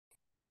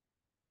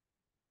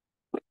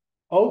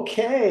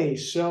Okay,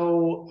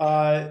 so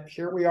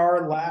here we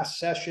are, last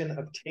session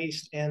of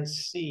Taste and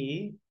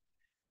See.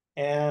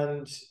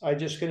 And I'm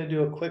just going to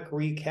do a quick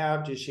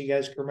recap just so you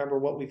guys can remember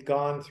what we've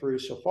gone through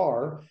so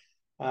far.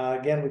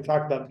 Again, we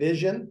talked about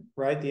vision,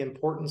 right? The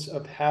importance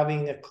of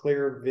having a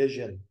clear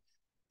vision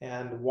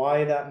and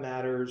why that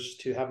matters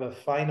to have a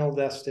final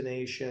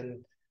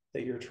destination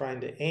that you're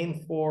trying to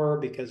aim for,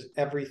 because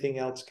everything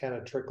else kind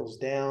of trickles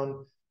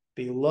down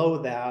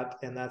below that,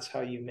 and that's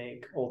how you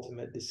make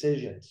ultimate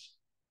decisions.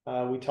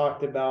 We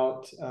talked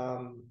about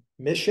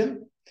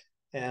mission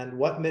and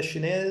what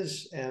mission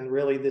is, and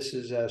really this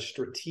is a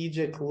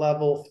strategic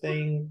level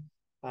thing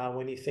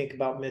when you think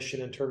about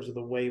mission in terms of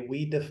the way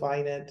we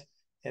define it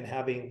and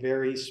having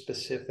very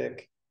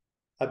specific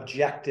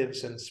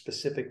objectives and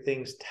specific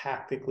things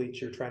tactically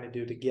that you're trying to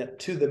do to get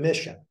to the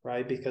mission,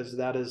 right? Because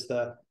that is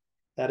the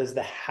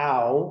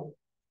how,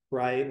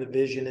 right? The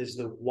vision is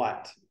the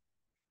what.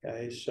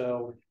 Okay,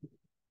 so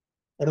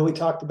I know we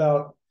talked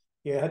about,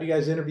 how do you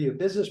guys interview a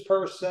business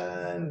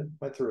person?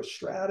 Went through a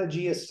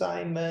strategy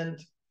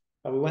assignment.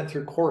 We went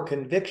through core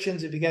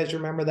convictions. If you guys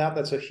remember that,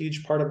 that's a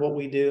huge part of what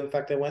we do. In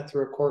fact, I went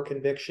through a core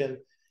conviction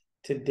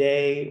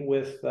today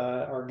with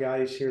our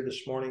guys here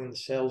this morning in the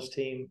sales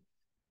team,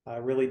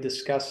 really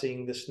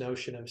discussing this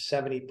notion of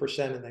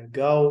 70% and then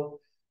go,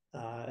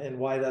 and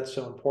why that's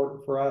so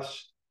important for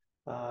us.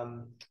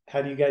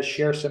 How do you guys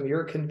share some of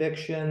your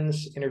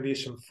convictions, interview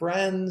some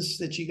friends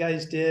that you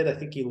guys did? I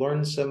think you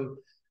learned some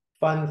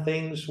fun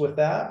things with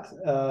that.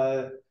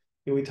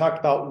 We talked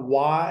about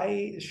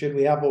why. Should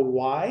we have a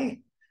why?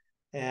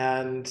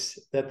 And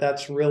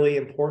that's really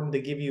important to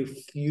give you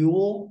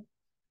fuel.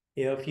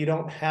 If you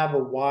don't have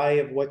a why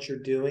of what you're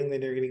doing,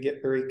 then you're going to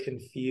get very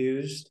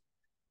confused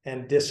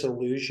and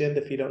disillusioned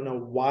if you don't know,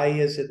 why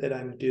is it that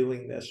I'm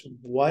doing this?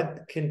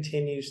 What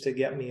continues to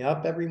get me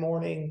up every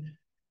morning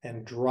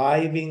and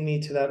driving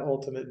me to that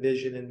ultimate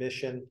vision and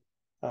mission,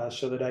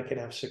 so that I can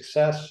have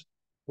success?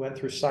 Went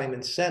through Simon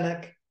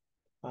Sinek,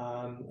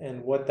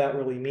 and what that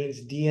really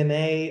means,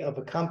 DNA of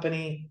a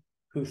company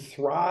who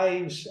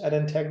thrives at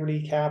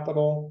Integrity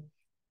Capital,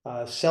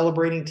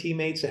 celebrating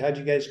teammates. I had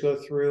you guys go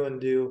through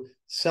and do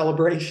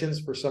celebrations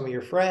for some of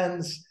your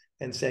friends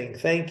and saying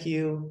thank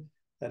you.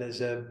 That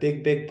is a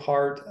big, big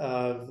part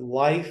of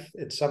life.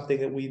 It's something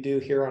that we do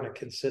here on a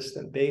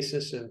consistent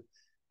basis of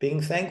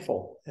being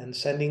thankful and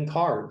sending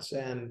cards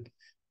and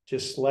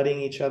just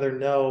letting each other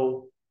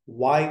know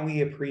why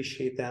we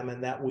appreciate them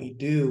and that we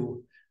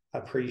do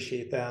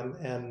appreciate them.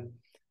 And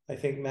I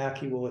think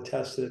Mackie will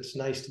attest that it's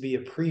nice to be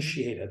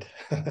appreciated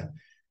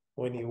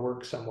when you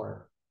work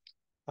somewhere.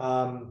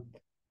 And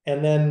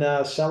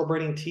then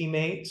celebrating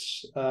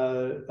teammates,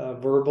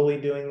 verbally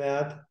doing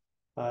that.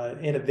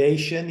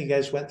 Innovation, you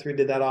guys went through,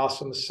 did that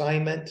awesome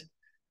assignment,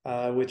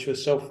 which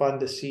was so fun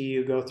to see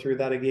you go through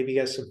that. I gave you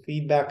guys some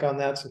feedback on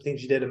that, some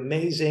things you did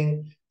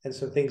amazing, and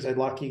some things I'd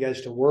like you guys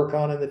to work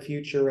on in the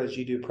future as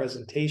you do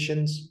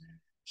presentations.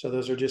 So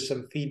those are just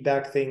some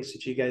feedback things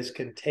that you guys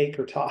can take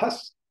or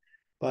toss,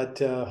 but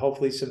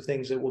hopefully some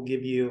things that will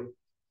give you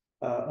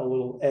a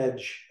little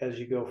edge as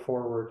you go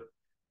forward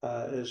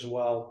as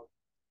well.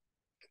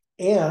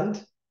 And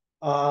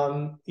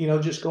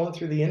just going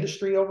through the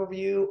industry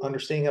overview,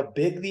 understanding how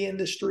big the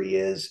industry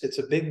is. It's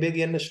a big, big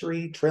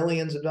industry,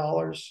 trillions of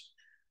dollars.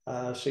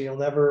 So you'll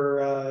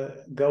never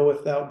go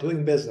without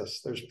doing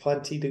business. There's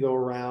plenty to go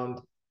around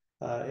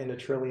in a $1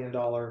 trillion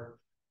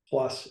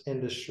plus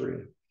industry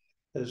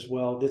as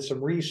well. Did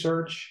some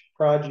research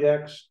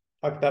projects,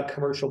 talked about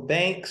commercial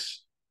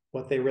banks,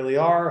 what they really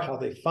are, how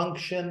they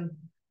function.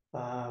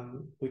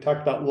 We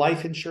talked about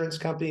life insurance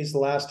companies the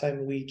last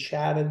time we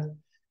chatted.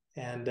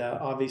 And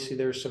obviously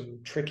there's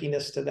some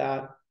trickiness to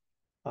that.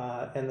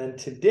 And then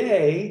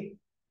today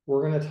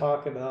we're going to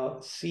talk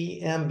about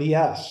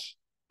CMBS.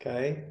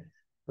 Okay.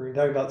 We're going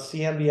to talk about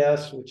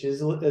CMBS, which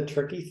is a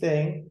tricky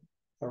thing.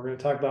 We're going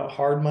to talk about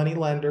hard money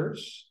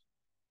lenders,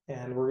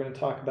 and we're going to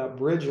talk about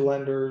bridge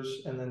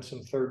lenders, and then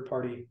some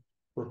third-party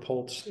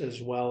reports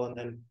as well, and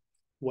then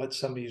what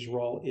somebody's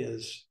role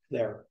is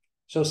there.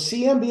 So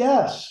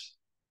CMBS,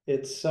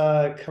 it's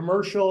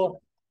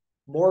commercial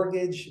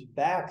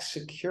mortgage-backed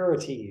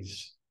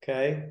securities.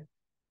 Okay.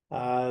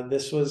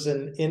 This was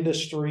an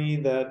industry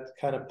that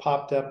kind of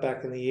popped up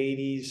back in the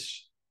 80s,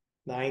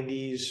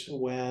 90s,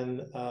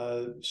 when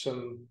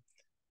some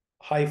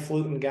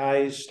highfalutin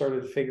guys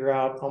started to figure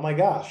out, oh my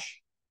gosh,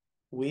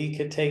 we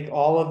could take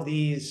all of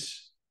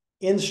these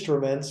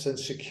instruments and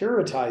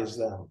securitize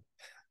them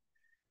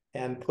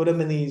and put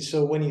them in these.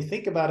 So when you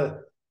think about a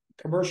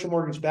commercial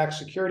mortgage-backed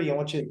security, I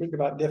want you to think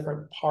about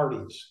different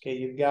parties. Okay,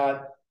 you've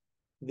got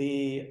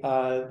you've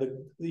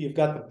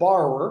got the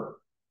borrower,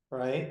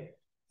 right?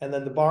 And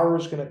then the borrower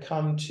is going to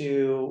come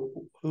to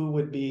who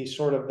would be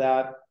sort of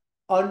that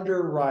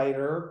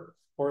underwriter,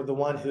 or the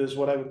one who's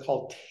what I would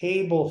call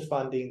table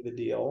funding the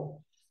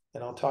deal.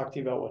 And I'll talk to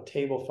you about what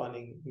table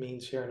funding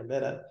means here in a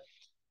minute.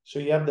 So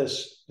you have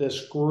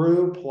this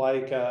group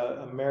like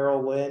a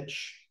Merrill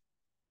Lynch,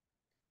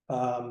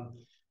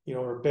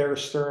 or Bear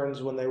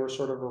Stearns when they were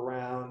sort of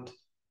around,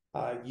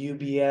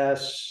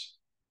 UBS,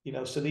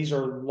 so these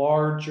are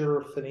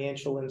larger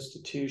financial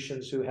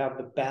institutions who have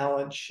the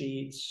balance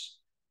sheets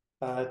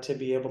to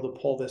be able to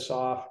pull this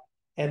off.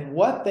 And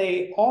what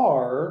they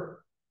are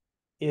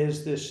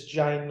is this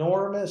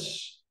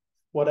ginormous,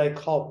 what I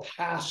call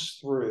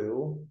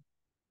pass-through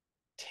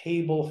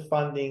table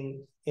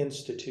funding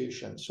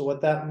institution. So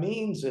what that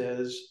means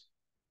is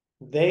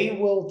they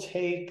will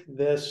take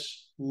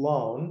this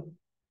loan.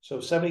 So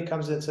if somebody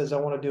comes in and says, I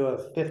want to do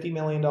a $50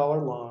 million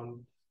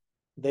loan,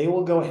 they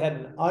will go ahead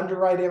and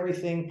underwrite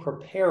everything,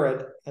 prepare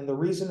it. And the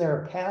reason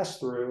they're a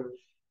pass-through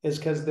is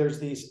because there's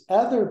these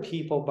other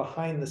people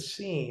behind the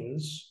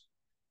scenes,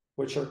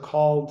 which are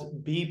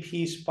called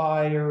B-piece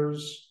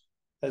buyers,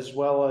 as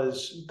well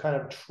as kind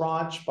of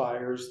tranche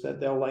buyers, that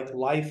they'll like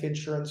life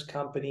insurance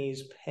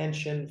companies,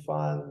 pension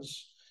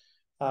funds,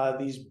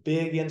 these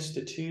big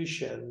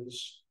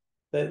institutions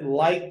that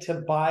like to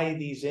buy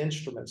these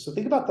instruments. So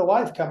think about the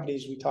life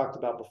companies we talked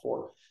about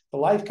before. The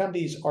life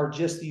companies are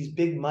just these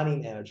big money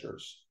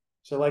managers.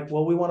 So like,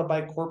 well, we want to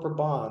buy corporate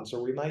bonds,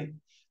 or we might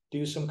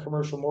do some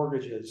commercial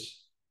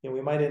mortgages.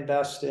 We might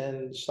invest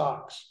in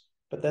stocks.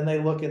 But then they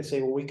look and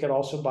say, well, we could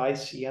also buy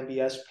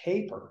CMBS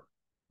paper.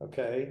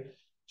 Okay.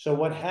 So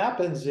what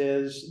happens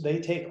is they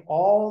take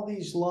all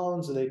these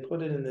loans and they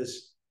put it in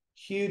this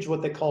huge,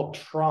 what they call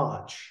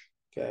tranche.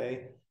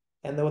 Okay.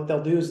 And then what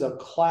they'll do is they'll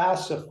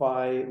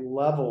classify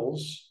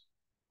levels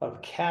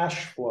of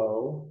cash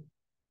flow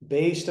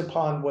based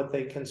upon what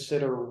they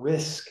consider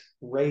risk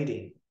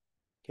rating.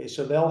 Okay,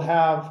 so they'll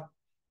have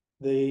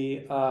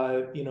the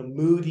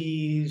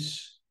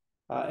Moody's,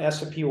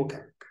 S&P will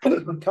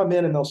come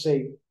in and they'll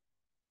say,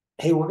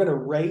 hey, we're going to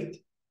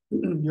rate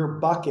your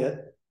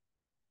bucket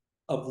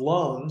of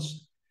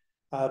loans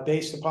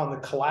based upon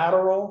the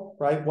collateral,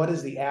 right? What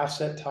is the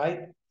asset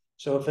type?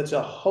 So if it's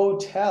a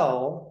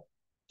hotel,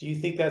 do you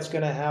think that's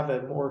going to have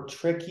a more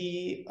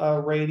tricky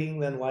rating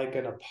than like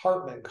an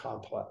apartment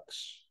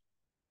complex,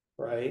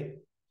 right?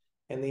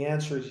 And the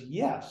answer is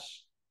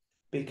yes,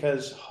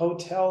 because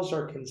hotels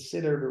are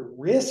considered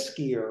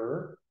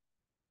riskier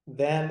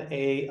than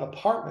a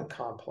apartment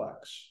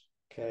complex,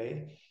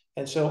 okay?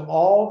 And so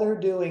all they're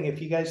doing,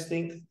 if you guys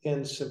think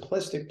in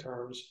simplistic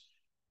terms,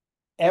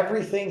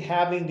 everything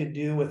having to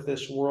do with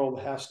this world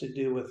has to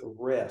do with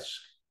risk.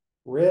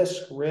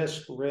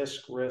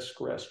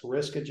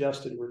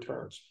 Risk-adjusted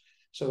returns.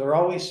 So they're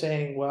always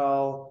saying,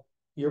 well,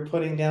 you're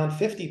putting down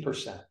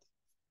 50%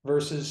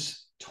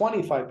 versus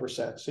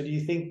 25%. So do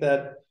you think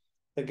that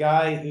the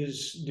guy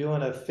who's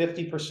doing a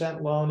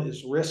 50% loan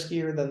is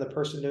riskier than the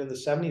person doing the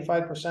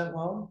 75%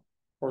 loan,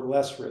 or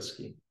less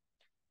risky?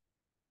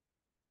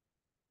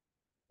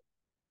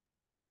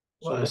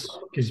 Less,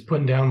 because he's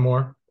putting down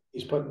more.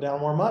 He's putting down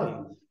more money.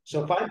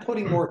 So if I'm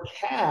putting more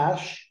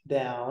cash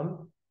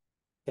down,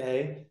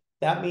 okay,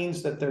 that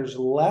means that there's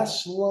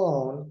less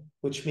loan,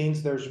 which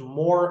means there's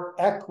more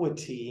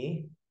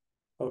equity,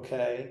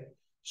 okay?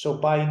 So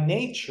by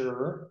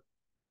nature,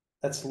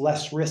 that's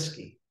less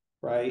risky,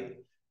 right?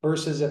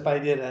 Versus if I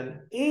did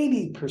an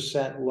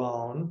 80%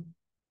 loan,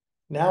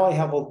 now I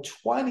have a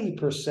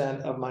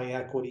 20% of my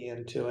equity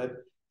into it.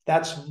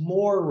 That's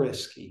more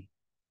risky.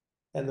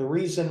 And the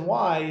reason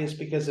why is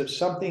because if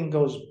something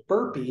goes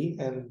burpy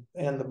and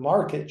the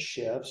market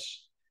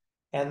shifts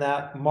and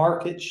that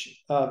market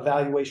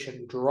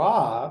valuation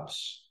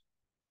drops,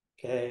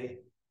 okay,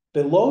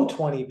 below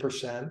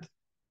 20%,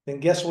 then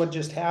guess what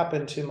just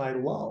happened to my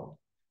loan?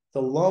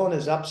 The loan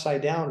is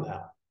upside down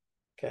now,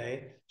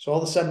 okay? So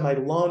all of a sudden my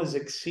loan is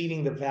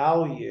exceeding the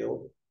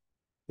value,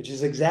 which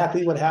is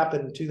exactly what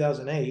happened in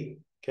 2008,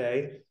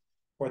 okay,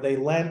 where they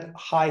lent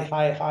high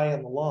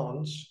on the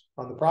loans,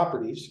 on the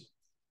properties.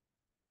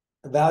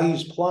 The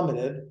values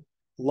plummeted,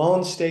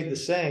 loans stayed the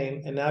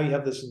same, and now you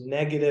have this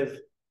negative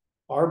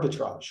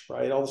arbitrage,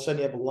 right? All of a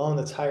sudden you have a loan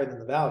that's higher than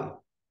the value.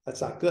 That's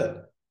not good.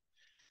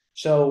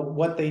 So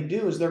what they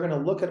do is they're going to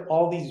look at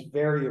all these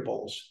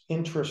variables: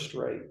 interest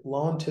rate,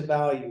 loan to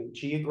value,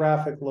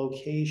 geographic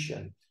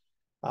location,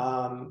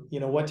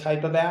 what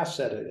type of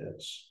asset it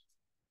is,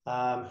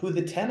 who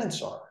the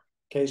tenants are.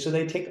 Okay, so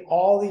they take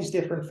all these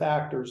different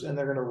factors and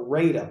they're going to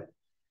rate them.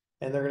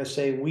 And they're going to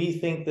say, we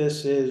think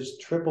this is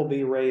triple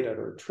B rated,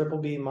 or triple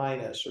B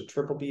minus, or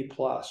triple B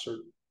plus, or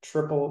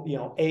triple,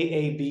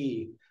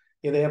 AAB.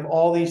 They have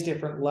all these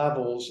different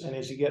levels. And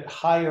as you get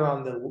higher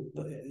on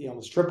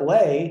this triple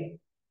A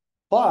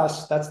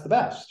plus, that's the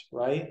best,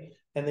 right?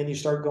 And then you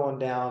start going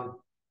down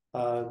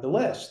the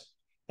list.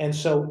 And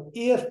so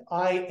if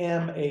I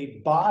am a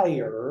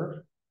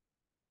buyer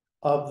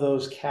of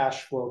those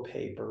cash flow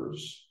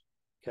papers,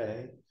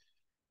 okay,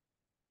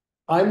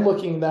 I'm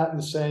looking at that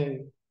and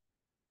saying,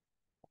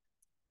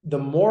 the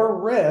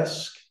more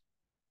risk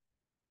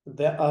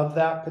of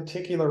that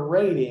particular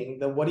rating,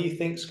 then what do you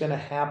think is going to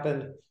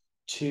happen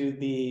to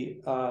the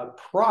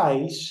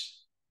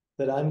price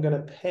that I'm going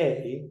to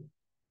pay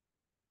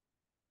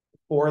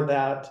for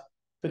that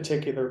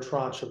particular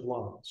tranche of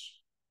loans?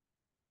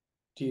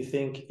 Do you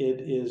think it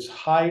is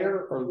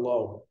higher or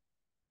lower?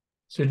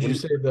 So did you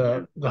say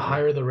the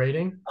higher the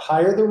rating?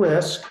 Higher the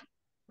risk.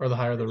 Or the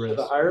higher the So risk?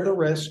 the higher the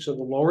risk, so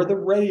the lower the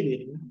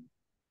rating,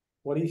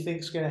 What do you think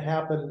is going to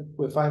happen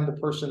if I'm the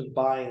person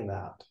buying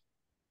that?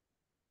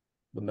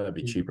 Wouldn't that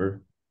be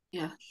cheaper?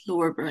 Yeah,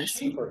 lower price.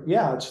 Cheaper.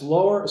 Yeah, it's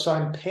lower. So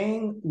I'm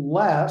paying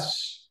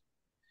less,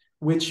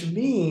 which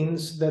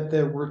means that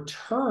the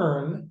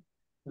return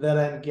that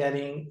I'm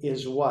getting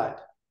is what?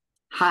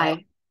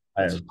 High.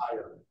 It's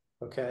higher.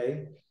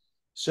 Okay.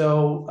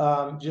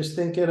 So just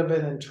thinking of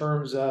it in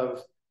terms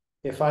of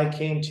if I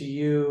came to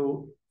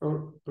you,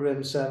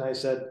 Rimsa, and I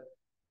said,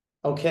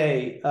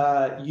 okay,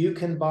 you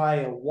can buy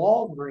a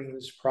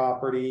Walgreens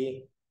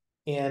property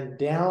in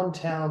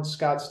downtown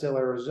Scottsdale,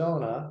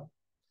 Arizona,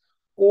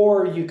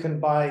 or you can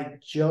buy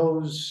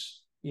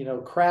Joe's,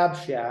 Crab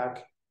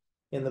Shack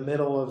in the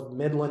middle of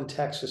Midland,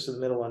 Texas, in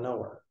the middle of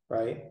nowhere,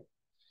 right?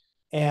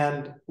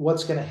 And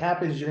what's going to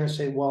happen is you're going to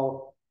say,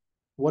 well,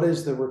 what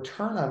is the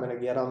return I'm going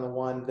to get on the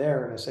one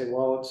there? And I say,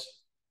 well, it's,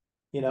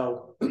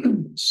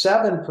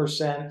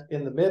 7%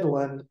 in the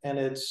Midland and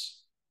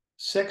it's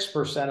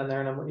 6% in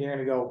there. And you're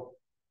going to go,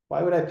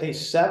 why would I pay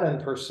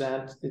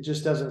 7%? It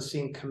just doesn't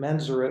seem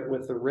commensurate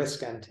with the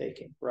risk I'm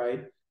taking,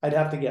 right? I'd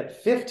have to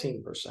get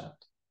 15%,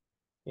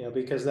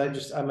 because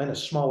I'm in a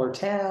smaller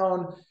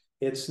town.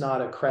 It's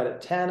not a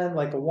credit tenant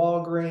like a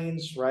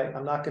Walgreens, right?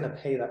 I'm not going to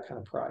pay that kind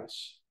of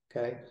price.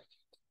 Okay.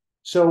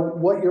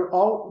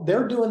 So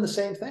they're doing the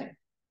same thing.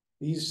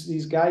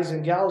 These guys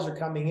and gals are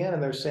coming in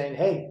and they're saying,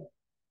 hey,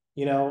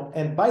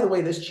 and by the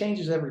way, this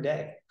changes every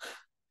day.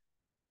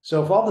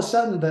 So if all of a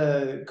sudden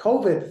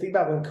think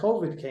about when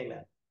COVID came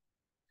in.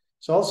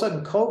 So all of a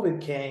sudden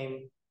COVID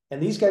came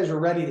and these guys were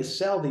ready to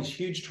sell these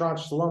huge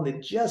tranches of loan. They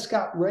just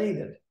got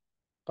rated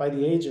by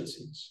the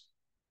agencies.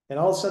 And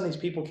all of a sudden these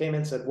people came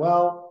in and said,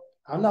 well,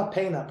 I'm not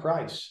paying that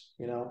price.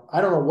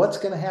 I don't know what's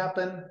going to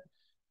happen.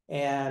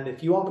 And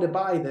if you want me to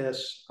buy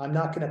this, I'm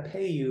not going to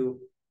pay you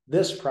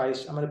this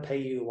price. I'm going to pay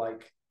you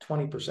like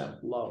 20%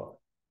 lower,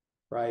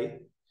 right?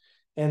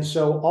 And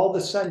so all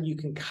of a sudden you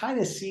can kind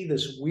of see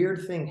this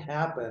weird thing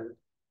happen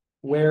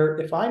where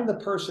if I'm the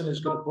person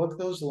who's going to book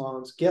those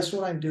loans, guess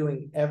what I'm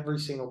doing every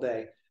single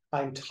day?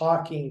 I'm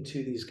talking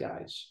to these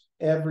guys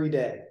every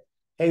day.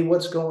 Hey,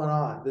 what's going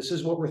on? This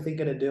is what we're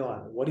thinking of doing.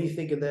 What do you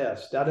think of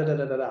this? Da, da, da,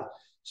 da, da, da.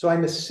 So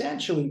I'm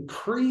essentially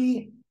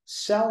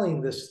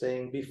pre-selling this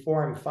thing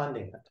before I'm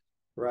funding it,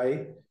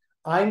 right?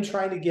 I'm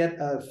trying to get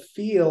a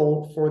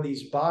feel for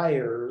these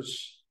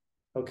buyers,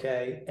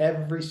 okay,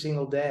 every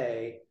single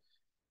day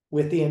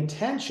with the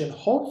intention,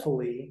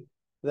 hopefully,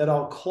 that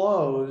I'll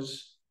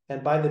close.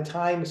 And by the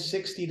time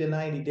 60 to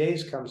 90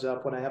 days comes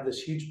up, when I have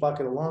this huge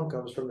bucket of loan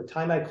comes from the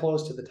time I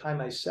close to the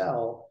time I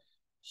sell,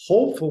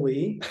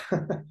 hopefully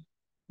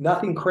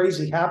nothing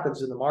crazy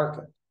happens in the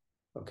market.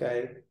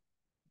 Okay.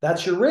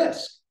 That's your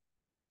risk,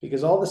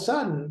 because all of a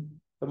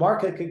sudden the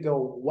market could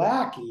go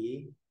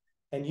wacky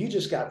and you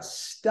just got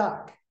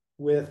stuck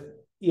with,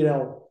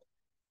 $1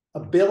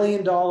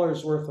 billion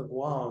worth of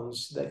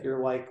loans that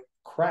you're like,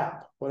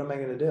 crap, what am I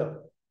going to do?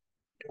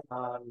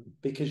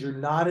 Because you're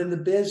not in the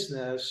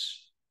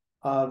business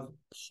of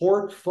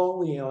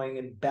portfolioing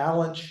and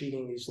balance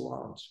sheeting these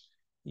loans.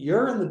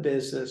 You're in the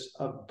business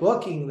of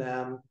booking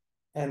them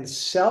and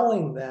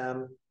selling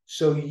them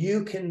so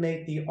you can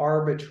make the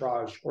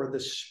arbitrage or the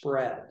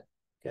spread.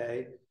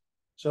 Okay.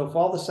 So if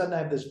all of a sudden I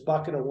have this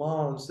bucket of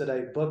loans that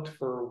I booked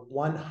for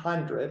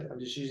 100, I'm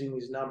just using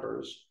these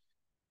numbers,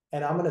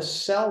 and I'm going to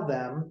sell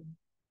them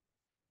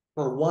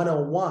for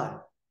 101.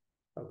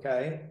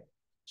 Okay.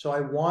 So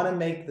I want to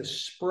make the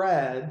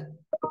spread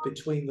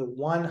between the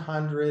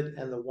 100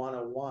 and the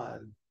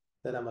 101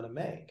 that I'm going to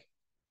make.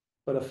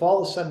 But if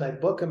all of a sudden I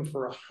book them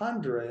for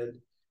 100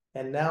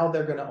 and now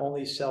they're going to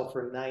only sell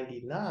for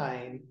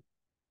 99,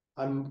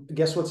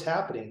 guess what's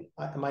happening?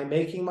 Am I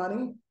making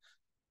money?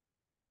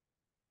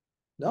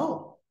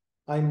 No,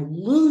 I'm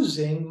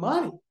losing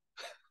money.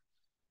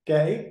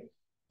 Okay.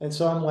 And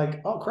so I'm like,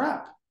 oh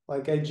crap.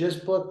 Like I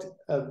just booked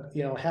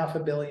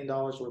 $500 million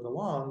worth of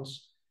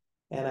loans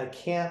and I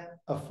can't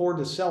afford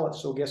to sell it.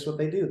 So guess what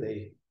they do?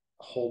 They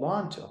hold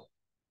on to them.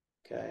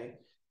 Okay.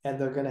 And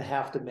they're going to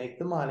have to make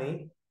the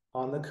money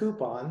on the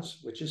coupons,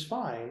 which is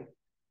fine,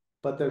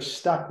 but they're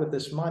stuck with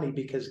this money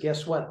because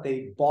guess what?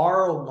 They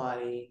borrow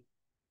money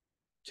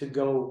to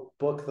go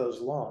book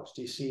those loans.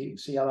 Do you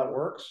see how that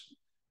works?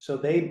 So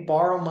they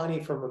borrow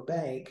money from a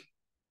bank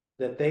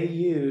that they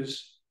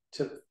use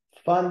to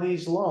fund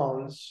these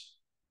loans.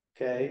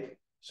 Okay.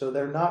 So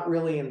they're not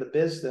really in the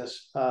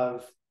business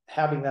of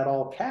having that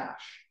all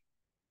cash.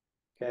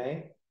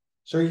 Okay.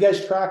 So are you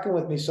guys tracking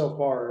with me so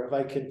far? Have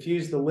I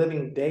confused the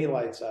living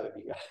daylights out of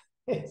you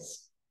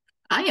guys?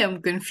 I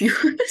am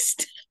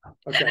confused.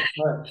 Okay.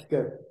 All right.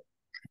 Good.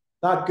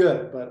 Not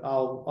good, but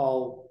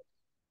I'll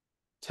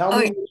tell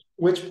me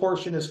which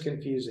portion is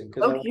confusing.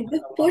 Okay,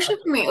 the portion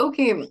for me.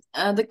 Okay,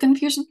 the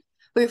confusion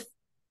with.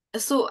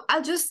 So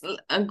I'll just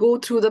go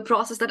through the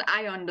process that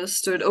I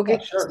understood. Okay, yeah,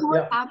 sure. so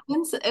what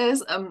happens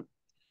is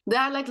There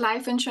are like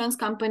life insurance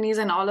companies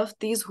and all of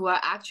these who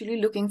are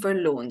actually looking for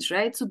loans,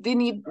 right? So they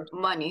need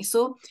money.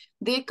 So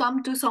they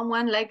come to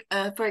someone like,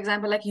 for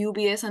example, like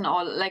UBS and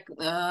all, like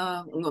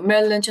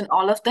Merrill Lynch and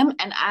all of them,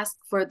 and ask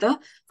for the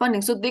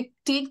funding. So they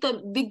give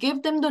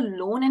them the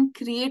loan and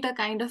create a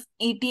kind of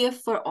ETF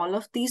for all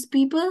of these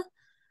people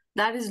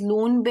that is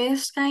loan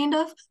based, kind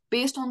of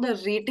based on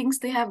the ratings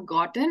they have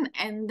gotten.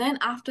 And then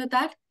after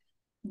that,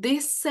 they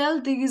sell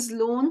these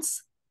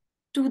loans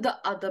to the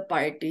other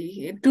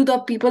party, to the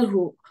people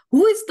who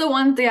is the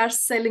one they are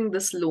selling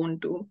this loan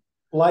to.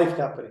 Life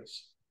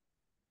companies.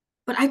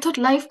 But I thought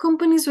life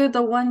companies were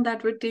the one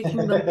that were taking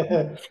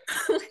the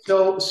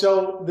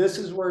So this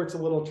is where it's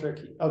a little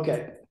tricky.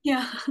 Okay.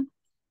 yeah.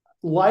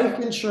 Life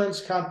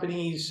insurance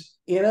companies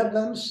in of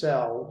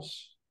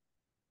themselves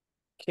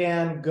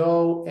can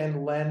go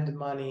and lend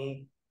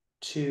money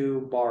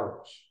to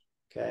borrowers.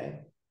 Okay.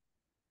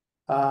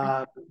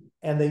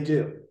 And they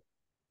do,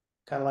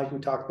 kind of like we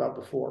talked about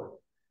before.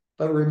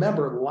 But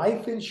remember,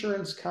 life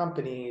insurance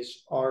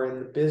companies are in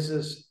the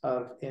business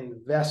of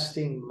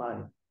investing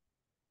money.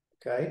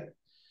 Okay.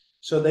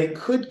 So they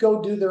could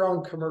go do their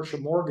own commercial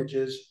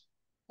mortgages,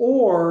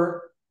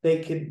 or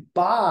they could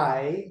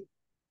buy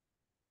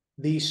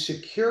these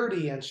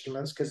security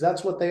instruments, because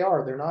that's what they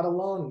are. They're not a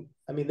loan.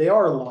 I mean, they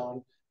are a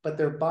loan, but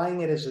they're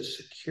buying it as a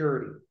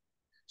security.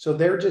 So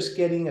they're just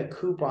getting a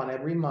coupon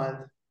every month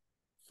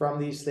from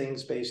these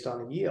things based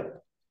on a yield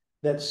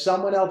that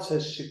someone else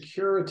has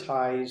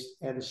securitized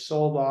and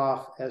sold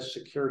off as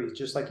securities,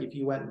 just like if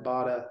you went and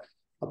bought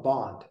a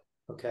bond,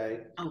 okay?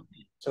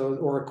 Okay. So,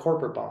 or a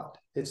corporate bond.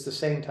 It's the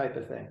same type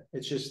of thing.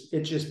 It's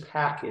just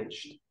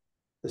packaged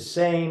the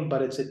same,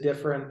 but it's a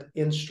different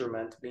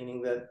instrument,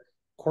 meaning that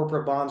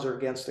corporate bonds are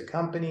against a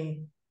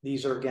company.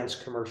 These are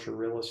against commercial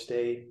real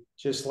estate,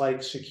 just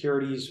like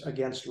securities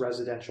against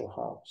residential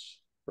homes,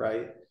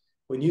 right?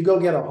 When you go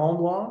get a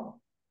home loan,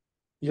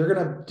 you're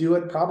going to do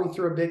it probably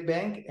through a big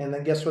bank. And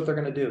then guess what they're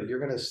going to do? They're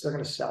going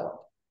to sell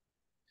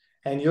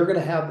it. And you're going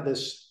to have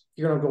this,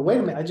 you're going to go, wait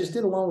a minute, I just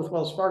did a loan with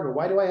Wells Fargo.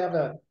 Why do I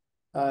have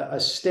a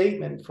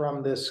statement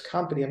from this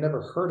company I've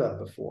never heard of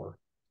before?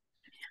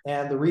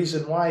 And the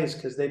reason why is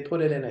because they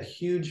put it in a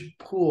huge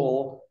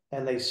pool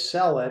and they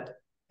sell it.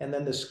 And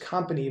then this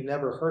company you've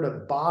never heard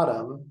of bought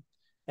them.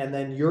 And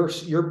then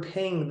you're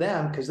paying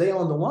them because they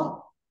own the loan.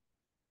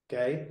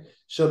 Okay.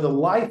 So the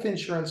life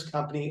insurance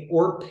company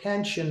or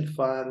pension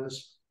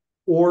funds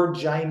or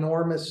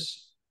ginormous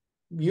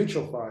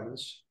mutual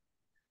funds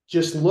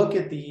just look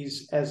at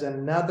these as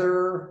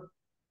another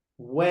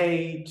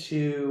way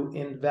to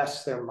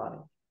invest their money.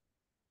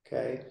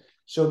 Okay.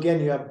 So again,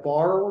 you have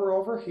borrower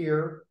over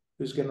here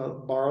who's going to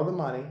borrow the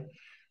money.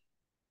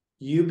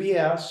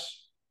 UBS,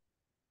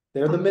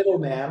 they're the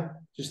middleman.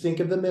 Just think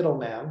of the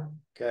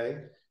middleman. Okay.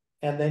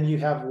 And then you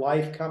have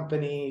life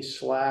company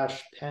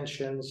 /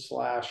 pension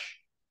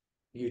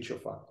 / mutual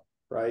fund,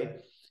 right?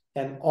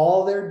 And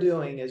all they're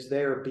doing is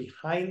they're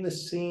behind the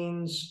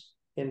scenes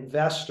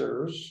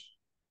investors,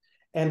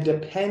 and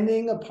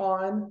depending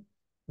upon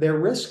their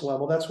risk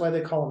level, that's why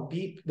they call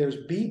them there's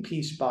B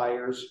piece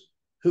buyers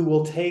who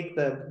will take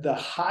the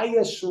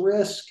highest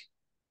risk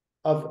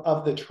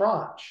of the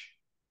tranche.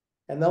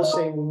 And they'll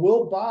say, well,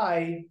 we'll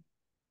buy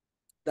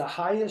the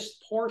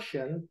highest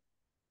portion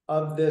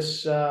of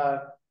this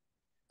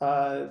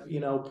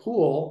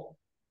pool,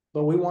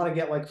 but we want to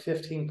get like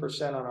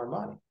 15% on our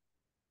money.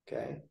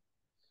 Okay.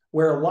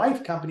 Where a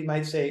life company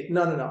might say,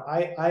 no,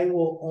 I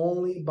will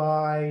only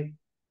buy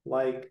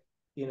like,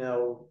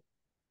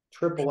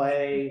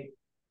 AAA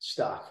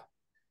stuff.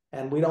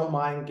 And we don't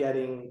mind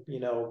getting,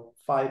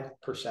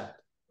 5%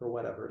 or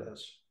whatever it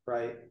is.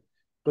 Right.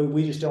 But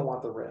we just don't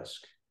want the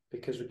risk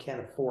because we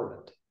can't afford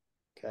it.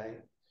 Okay.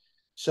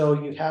 So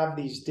you have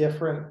these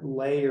different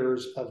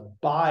layers of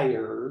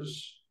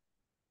buyers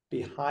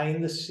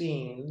behind the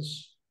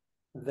scenes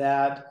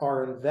that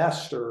are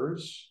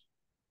investors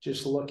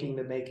just looking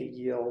to make a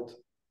yield.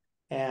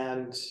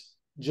 And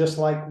just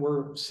like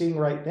we're seeing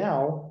right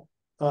now,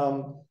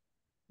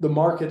 the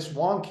market's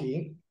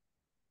wonky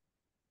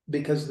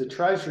because the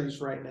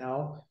treasuries right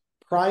now,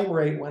 prime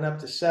rate went up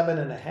to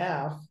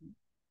 7.5.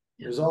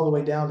 It was all the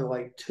way down to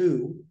like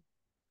 2.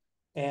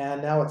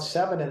 And now it's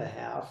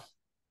 7.5.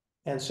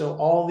 And so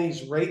all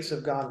these rates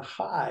have gone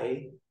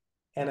high.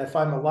 And if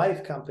I'm a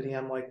life company,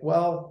 I'm like,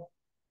 well,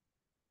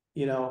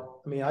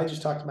 I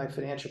just talked to my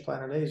financial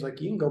planner today. He's like,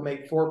 you can go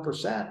make 4%,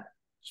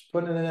 just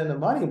putting it in the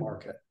money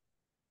market.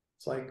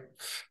 It's like,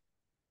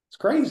 it's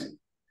crazy.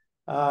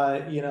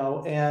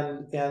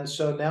 And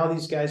so now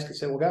these guys can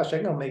say, well, gosh, I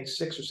can go make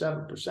 6 or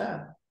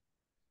 7%.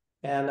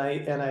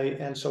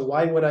 And so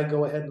why would I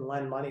go ahead and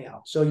lend money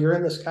out? So you're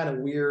in this kind of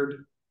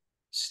weird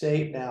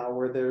state now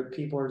where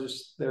people are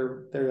just they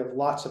have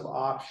lots of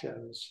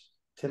options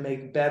to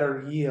make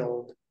better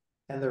yield,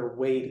 and they're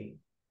waiting.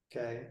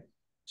 Okay.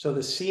 So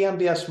the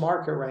CMBS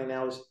market right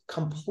now is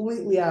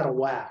completely out of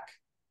whack.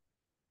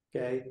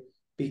 Okay.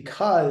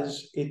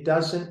 Because it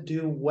doesn't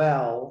do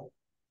well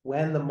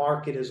when the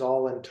market is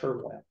all in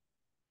turmoil.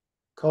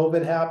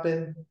 COVID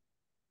happened,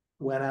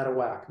 went out of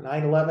whack.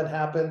 9/11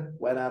 happened,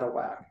 went out of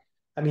whack.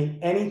 I mean,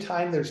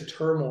 anytime there's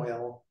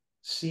turmoil,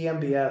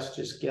 CMBS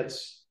just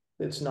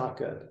it's not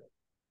good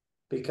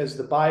because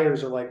the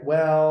buyers are like,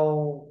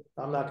 well,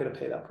 I'm not going to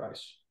pay that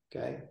price.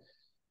 Okay.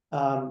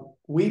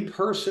 We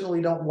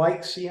personally don't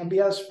like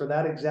CMBS for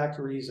that exact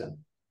reason,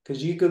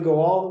 because you could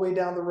go all the way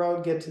down the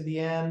road, get to the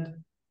end,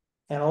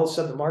 and all of a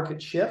sudden the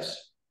market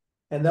shifts,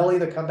 and they'll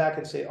either come back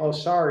and say, oh,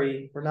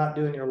 sorry, we're not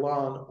doing your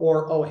loan,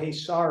 or, oh, hey,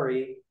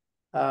 sorry,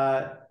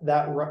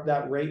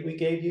 that rate we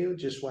gave you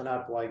just went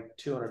up like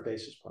 200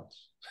 basis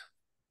points.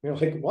 You're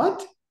like,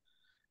 what?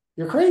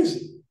 You're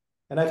crazy.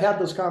 And I've had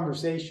those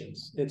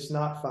conversations. It's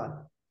not fun.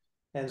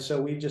 And so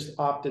we just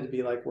opted to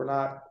be like, we're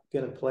not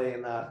going to play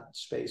in that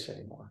space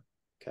anymore.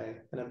 Okay.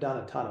 And I've done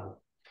a ton of it.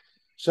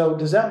 So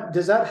does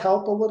that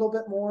help a little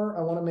bit more?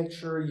 I want to make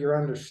sure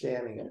you're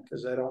understanding it,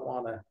 because I don't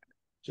want to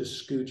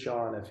just scooch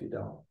on if you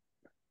don't.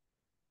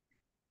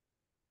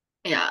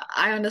 Yeah,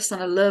 I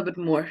understand a little bit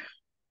more,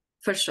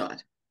 for sure.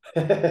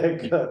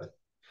 Good.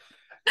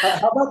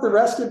 How about the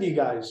rest of you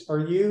guys?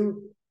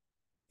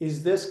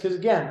 Is this, because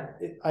again,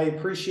 I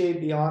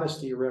appreciate the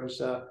honesty,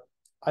 Rimsa.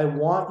 I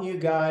want you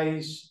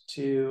guys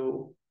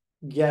to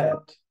get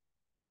it.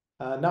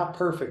 Not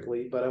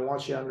perfectly, but I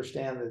want you to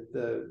understand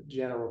the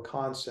general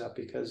concept,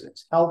 because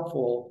it's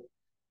helpful.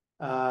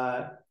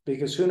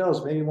 Because who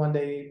knows, maybe one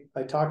day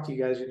I talk to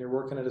you guys and you're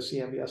working at a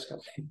CMBS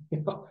company,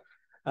 you know,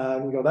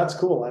 and we go, that's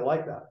cool. I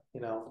like that, you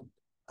know.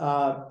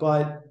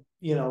 But,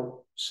 you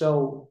know,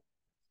 so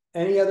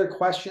any other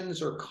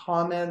questions or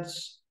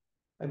comments?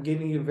 I'm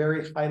giving you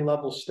very high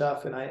level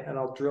stuff, and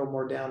I'll drill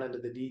more down into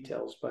the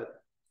details, but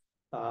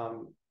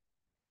I'm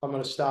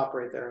going to stop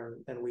right there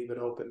and leave it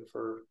open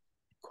for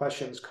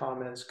questions,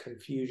 comments,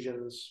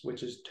 confusions,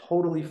 which is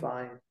totally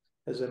fine.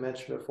 As I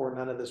mentioned before,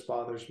 none of this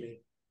bothers me.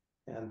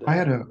 And I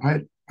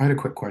had a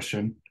quick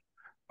question.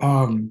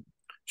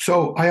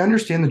 So I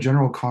understand the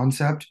general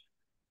concept,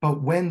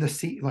 but when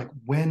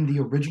when the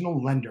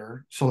original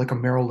lender, so like a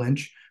Merrill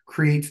Lynch,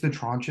 creates the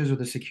tranches or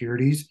the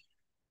securities,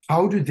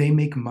 how do they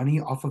make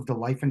money off of the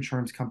life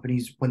insurance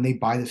companies when they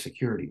buy the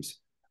securities?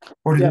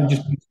 Or do they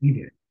just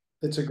receive it?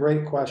 It's a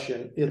great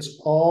question. It's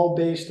all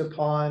based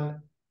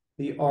upon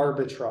the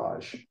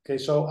arbitrage. Okay,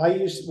 so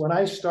when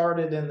I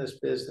started in this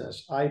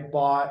business, I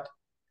bought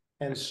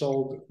and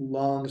sold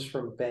loans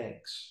from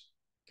banks.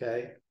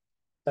 Okay,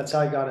 that's how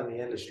I got in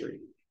the industry.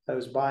 I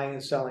was buying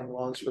and selling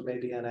loans for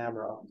maybe an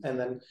AMRO. And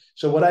then,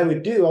 so what I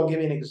would do, I'll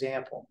give you an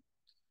example.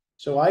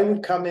 So I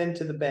would come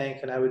into the bank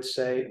and I would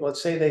say,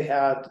 let's say they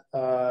had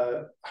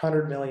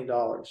 $100 million,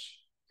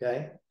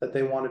 okay, that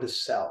they wanted to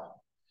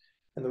sell.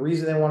 And the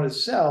reason they wanted to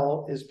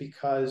sell is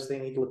because they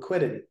need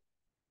liquidity,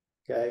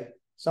 okay?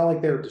 It's not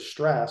like they were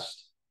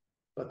distressed,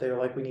 but they were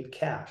like, we need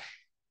cash.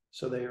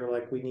 So they were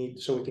like,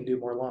 so we can do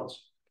more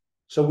loans.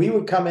 So we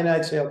would come in and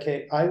I'd say,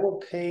 okay, I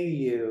will pay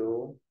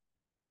you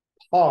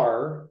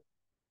par,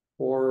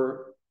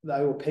 or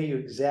I will pay you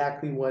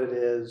exactly what it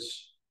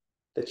is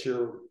that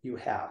you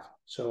have.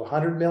 So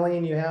 100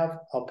 million you have,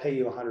 I'll pay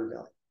you 100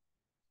 million.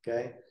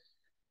 Okay.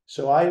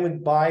 So I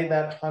would buy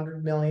that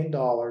 $100 million.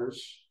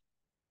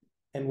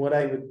 And what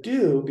I would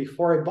do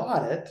before I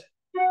bought it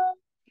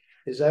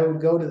is I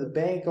would go to the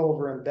bank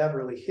over in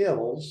Beverly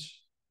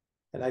Hills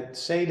and I'd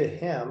say to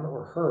him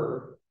or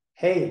her,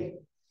 hey,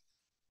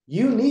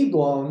 you need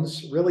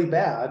loans really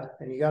bad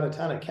and you got a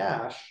ton of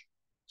cash.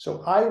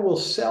 So I will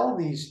sell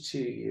these to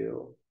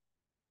you,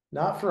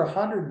 not for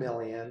 100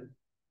 million,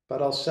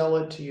 but I'll sell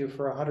it to you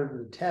for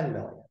 110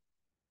 million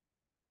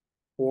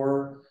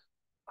or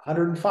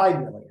 105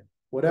 million,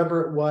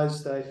 whatever it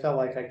was that I felt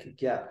like I could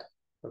get.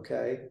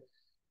 Okay.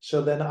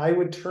 So then I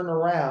would turn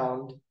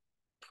around,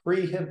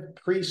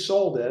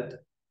 pre-sold it,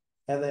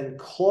 and then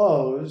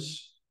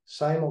close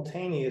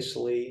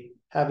simultaneously,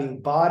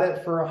 having bought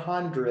it for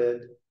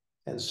 100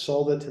 and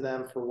sold it to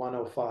them for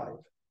 105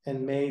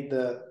 and made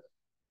the,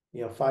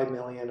 5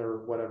 million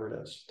or whatever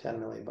it is, 10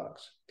 million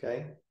bucks.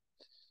 Okay.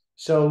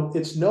 So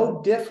it's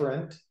no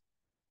different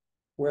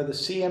where the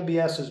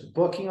CMBS is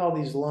booking all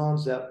these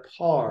loans at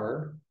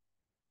par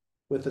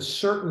with a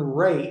certain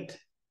rate,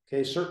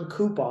 okay, certain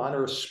coupon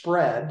or a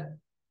spread.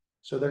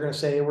 So they're going to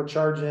say, hey, we're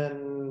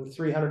charging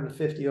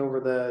 350 over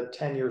the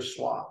 10-year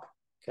swap.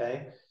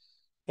 Okay.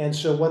 And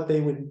so what they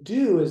would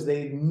do is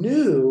they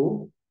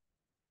knew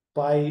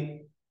by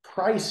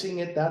pricing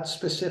it that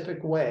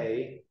specific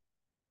way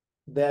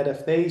that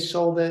if they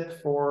sold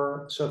it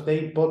so if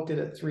they booked it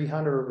at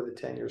 300 over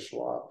the 10-year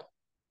swap,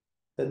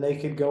 then they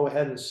could go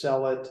ahead and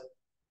sell it,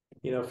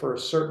 for a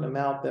certain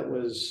amount that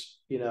was,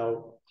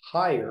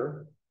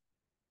 higher,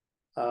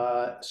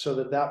 so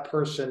that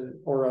person,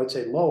 or I would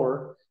say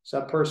lower, so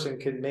that person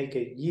could make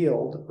a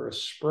yield or a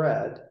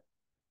spread.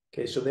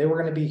 Okay, so they were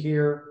going to be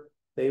here,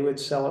 they would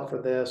sell it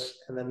for this,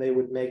 and then they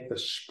would make the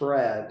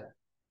spread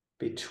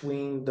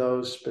between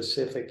those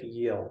specific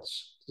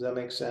yields. Does that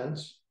make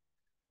sense?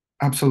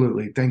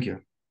 Absolutely. Thank you.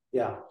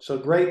 Yeah. So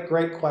great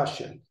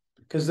question.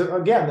 Because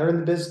they're in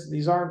the business.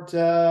 These aren't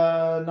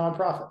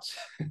nonprofits.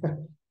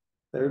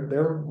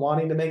 they're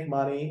wanting to make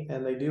money,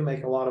 and they do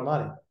make a lot of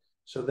money.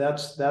 So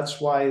that's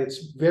why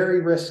it's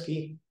very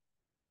risky.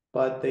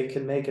 but they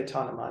can make a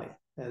ton of money.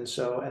 And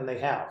they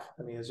have.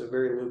 I mean, it's a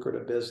very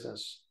lucrative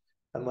business,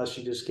 unless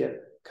you just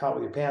get caught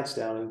with your pants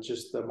down and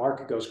just the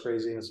market goes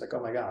crazy and it's like,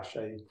 oh my gosh,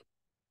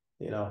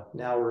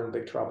 now we're in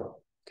big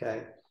trouble.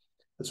 Okay.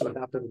 That's what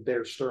happened with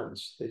Bear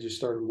Stearns. They just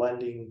started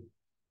lending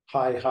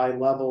high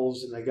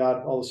levels, and they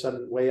got all of a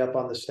sudden way up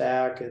on the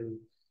stack, and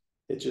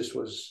it just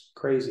was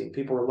crazy.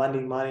 People were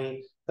lending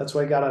money. That's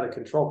why it got out of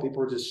control. People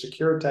were just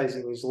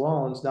securitizing these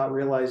loans, not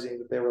realizing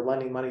that they were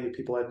lending money to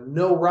people who had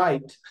no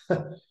right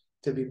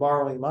to be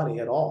borrowing money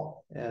at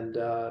all. And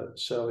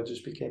so it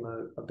just became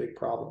a big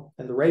problem.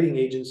 And the rating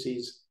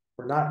agencies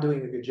were not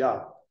doing a good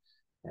job.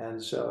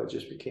 And so it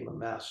just became a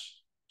mess.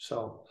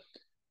 So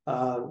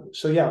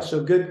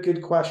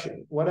good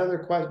question. What other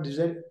questions?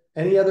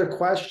 Any other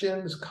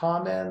questions,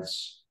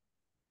 comments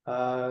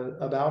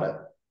about it?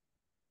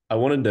 I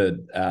wanted to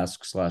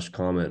ask /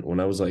 comment,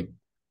 when I was like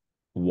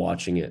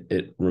watching it,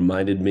 it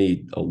reminded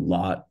me a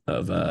lot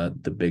of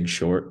The Big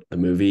Short, the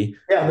movie.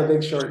 Yeah, The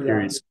Big Short.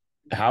 Yeah.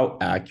 How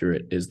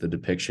accurate is the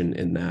depiction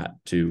in that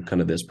to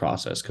kind of this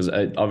process? Because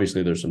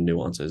obviously there's some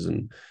nuances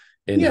in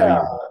how you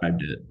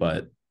described it,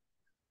 but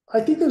I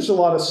think there's a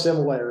lot of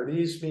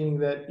similarities, meaning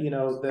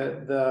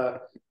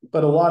that,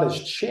 but a lot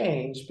has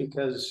changed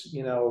because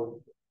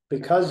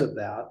of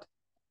that.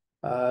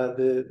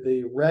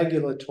 The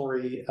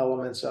regulatory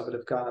elements of it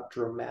have gone up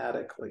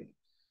dramatically.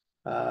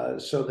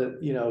 So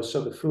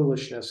the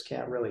foolishness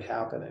can't really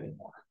happen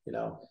anymore.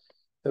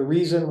 The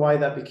reason why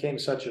that became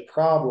such a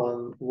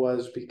problem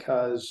was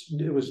because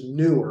it was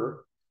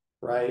newer,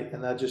 right?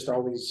 And that just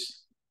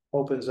always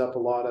opens up a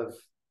lot of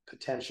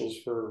potentials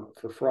for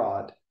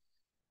fraud.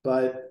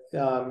 But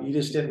you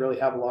just didn't really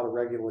have a lot of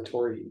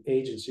regulatory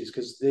agencies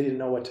because they didn't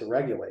know what to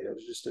regulate. It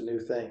was just a new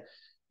thing.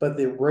 But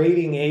the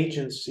rating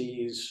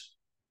agencies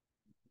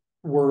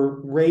were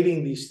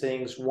rating these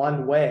things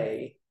one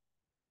way.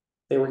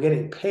 They were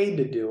getting paid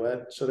to do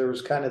it. So there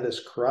was kind of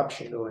this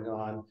corruption going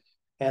on.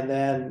 And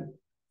then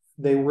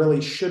they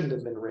really shouldn't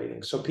have been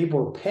rating. So people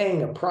were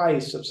paying a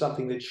price of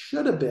something that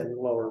should have been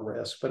lower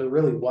risk, but it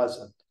really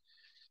wasn't.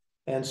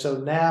 And so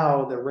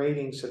now the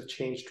ratings have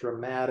changed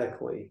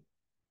dramatically.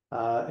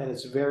 And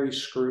it's very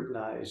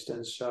scrutinized.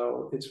 And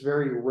so it's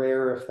very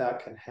rare if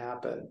that can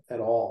happen at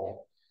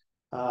all.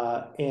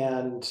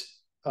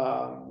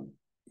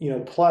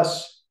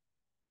 Plus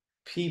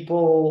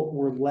people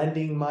were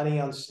lending money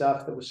on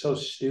stuff that was so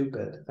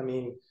stupid. I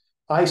mean,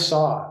 I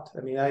saw it.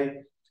 I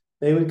mean,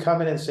 they would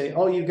come in and say,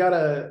 oh, you got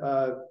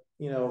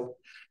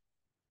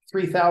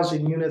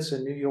 3,000 units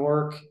in New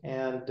York,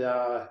 and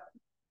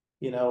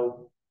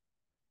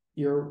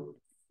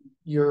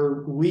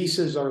your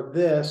leases are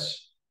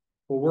this.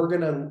 Well, we're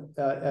going to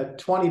at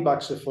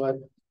 $20 a foot.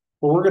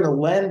 Well, we're going to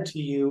lend to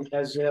you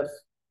as if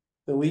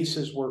the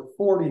leases were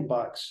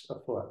 $40 a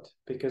foot,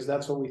 because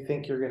that's what we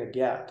think you're going to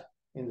get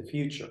in the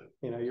future.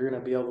 You're going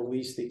to be able to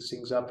lease these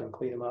things up and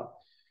clean them up.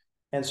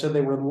 And so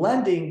they were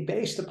lending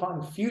based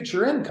upon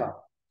future income.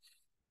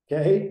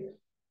 Okay.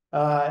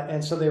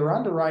 And so they were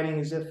underwriting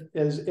as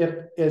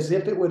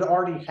if it would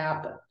already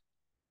happen.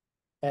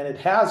 And it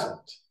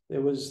hasn't. They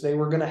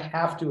were going to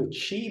have to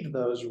achieve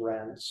those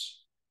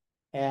rents,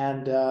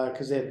 and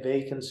because they had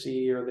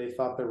vacancy or they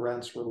thought the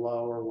rents were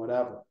low or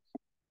whatever.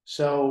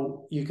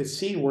 So you could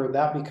see where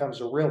that becomes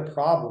a real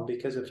problem,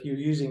 because if you're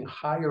using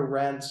higher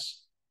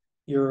rents,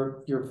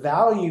 your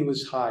value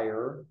is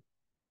higher,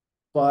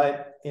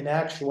 but in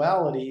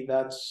actuality,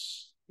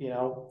 that's,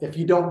 if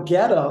you don't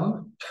get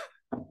them,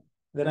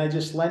 then I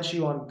just lent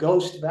you on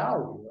ghost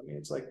value. I mean,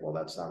 it's like, well,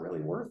 that's not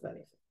really worth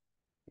anything.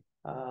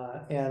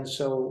 And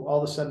so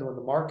all of a sudden when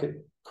the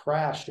market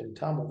crashed and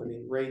tumbled, I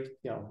mean, rate,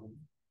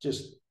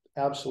 just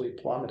absolutely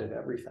plummeted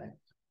everything.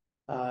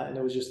 And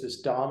it was just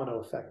this domino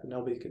effect that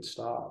nobody could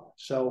stop.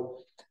 So,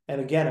 and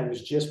again, it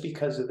was just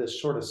because of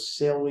this sort of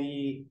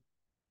silly,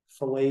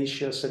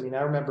 fallacious, I mean,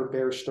 I remember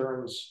Bear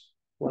Stearns,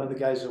 one of the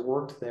guys that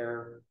worked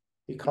there,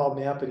 he called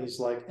me up and he's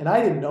like, and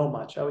I didn't know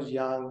much. I was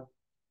young,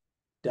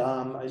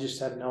 dumb. I just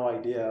had no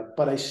idea,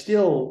 but I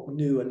still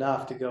knew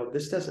enough to go,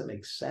 this doesn't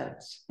make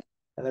sense.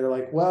 And they're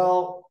like,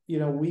 well,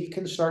 we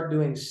can start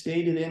doing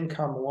stated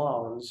income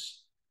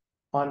loans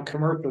on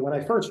commercial. When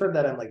I first heard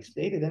that, I'm like,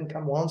 stated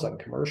income loans on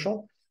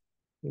commercial?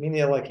 You mean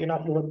you're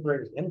not looking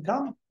for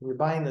income? You're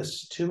buying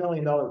this $2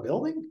 million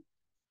building?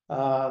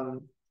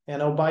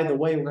 And oh, by the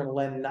way, we're going to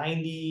lend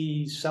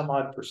 90 some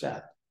odd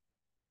 %.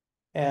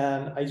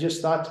 And I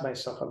just thought to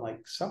myself, I'm like,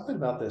 something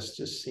about this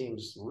just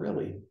seems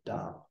really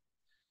dumb.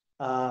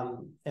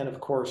 And of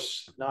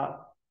course,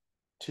 not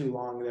too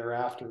long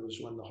thereafter was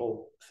when the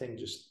whole thing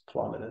just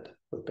plummeted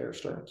with Bear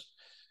Stearns.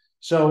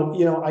 So,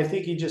 I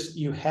think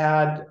you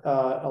had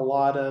a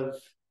lot of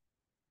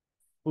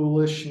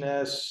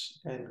foolishness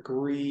and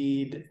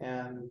greed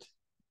and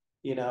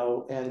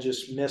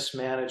just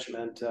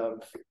mismanagement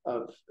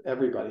of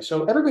everybody.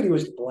 So everybody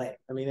was to blame.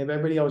 I mean,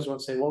 everybody always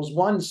wants to say, well, it was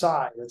one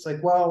side. It's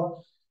like,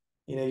 well,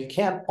 you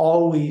can't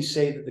always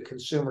say that the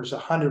consumer is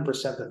 100%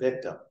 the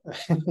victim.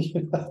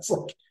 It's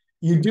like,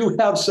 you do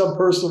have some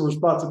personal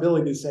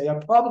responsibility to say, I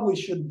probably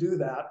shouldn't do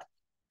that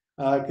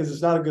because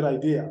it's not a good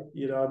idea.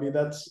 I mean,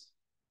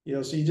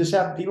 So you just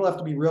people have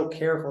to be real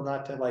careful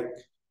not to like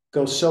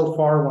go so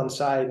far one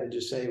side and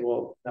just say,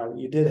 well, no,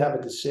 you did have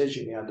a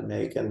decision you had to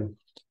make. And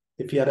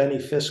if you had any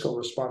fiscal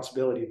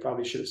responsibility, you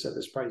probably should have said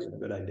this probably isn't a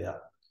good idea.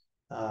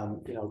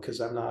 Because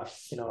I'm not,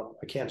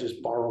 I can't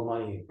just borrow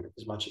money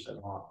as much as I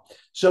want.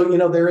 So,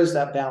 there is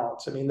that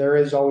balance. I mean, there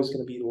is always going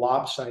to be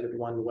lopsided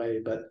one way,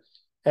 but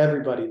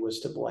everybody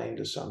was to blame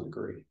to some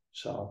degree.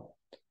 So,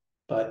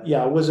 but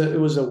yeah, it was a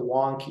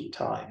wonky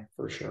time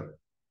for sure.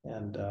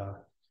 And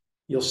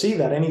you'll see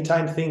that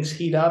anytime things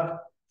heat up.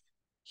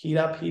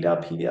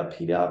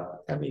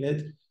 I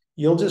mean,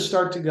 you'll just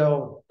start to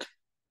go,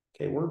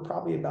 okay, we're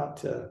probably about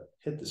to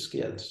hit the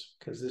skids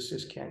because this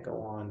just can't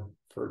go on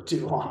for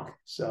too long.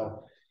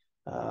 So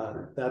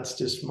that's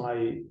just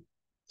my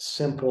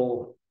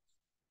simple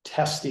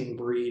testing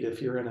breed.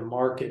 If you're in a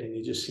market and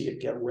you just see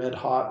it get red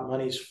hot,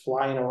 money's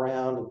flying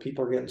around and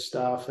people are getting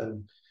stuff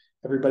and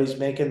everybody's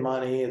making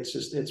money,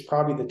 it's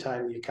probably the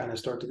time you kind of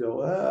start to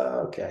go,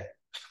 okay,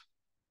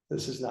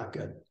 this is not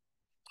good.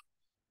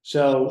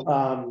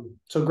 So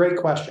great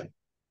question.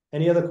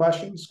 Any other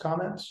questions,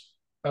 comments?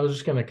 I was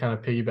just going to kind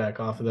of piggyback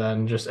off of that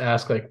and just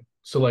ask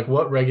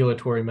what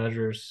regulatory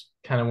measures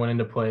kind of went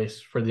into place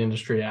for the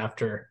industry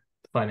after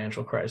the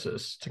financial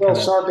crisis?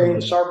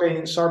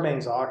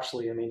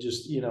 Sarbanes-Oxley, I mean,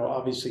 just,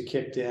 obviously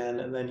kicked in,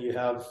 and then you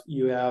have,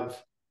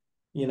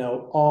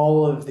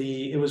 all of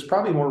it was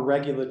probably more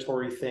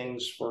regulatory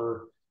things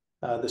for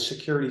the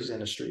securities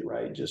industry,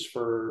 right? Just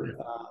for,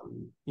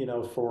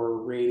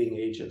 for rating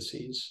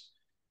agencies.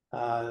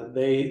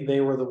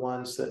 They were the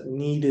ones that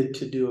needed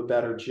to do a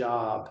better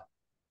job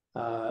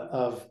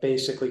of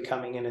basically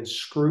coming in and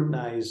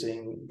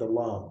scrutinizing the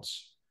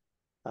loans.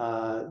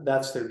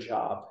 That's their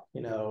job,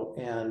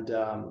 and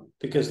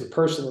because the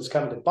person that's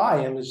coming to buy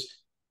them is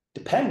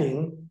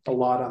depending a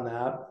lot on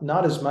that,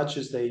 not as much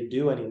as they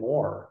do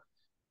anymore.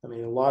 I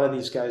mean, a lot of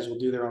these guys will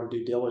do their own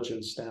due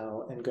diligence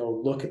now and go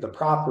look at the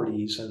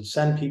properties and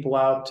send people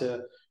out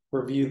to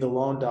review the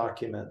loan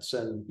documents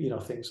and,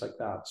 things like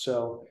that.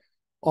 So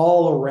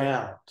all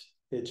around,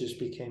 it just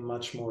became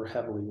much more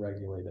heavily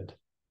regulated,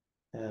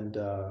 and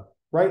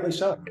rightly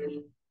so,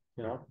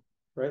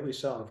 rightly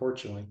so,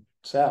 unfortunately.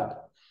 Sad,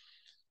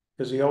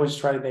 because we always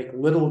try to make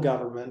little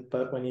government,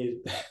 but when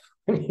you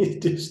when you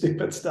do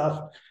stupid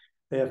stuff,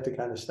 they have to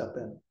kind of step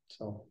in.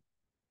 So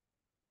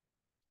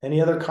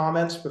any other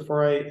comments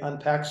before I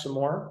unpack some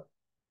more?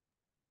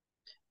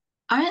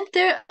 Aren't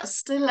there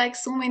still like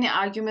so many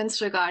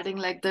arguments regarding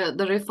like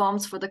the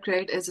reforms for the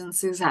credit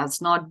agencies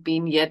has not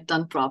been yet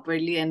done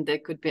properly, and there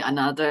could be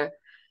another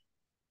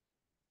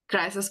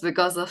crisis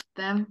because of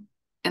them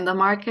in the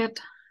market?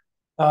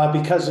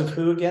 Because of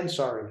who again?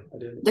 Sorry, I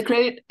didn't. The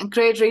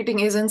credit rating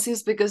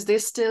agencies, because they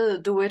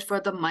still do it for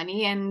the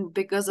money and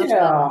because of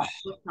Yeah.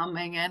 the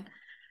coming in.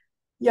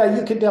 Yeah,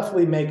 you could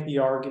definitely make the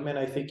argument.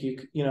 I think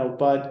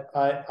but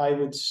I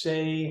would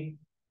say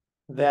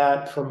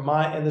that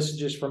and this is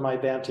just from my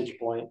vantage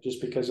point, just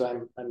because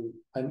I'm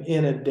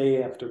in it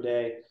day after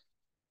day.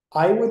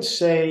 I would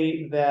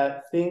say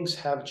that things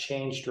have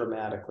changed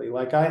dramatically.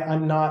 Like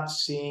I'm not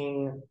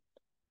seeing,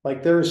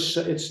 like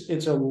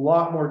it's a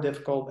lot more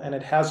difficult, and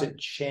it hasn't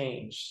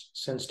changed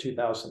since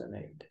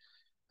 2008.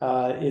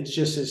 It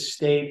just has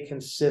stayed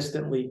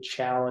consistently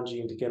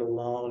challenging to get a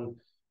loan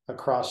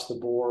across the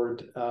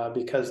board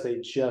because they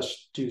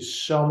just do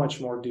so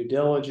much more due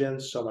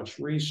diligence, so much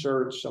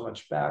research, so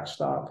much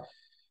backstop.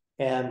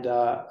 And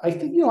I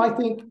think,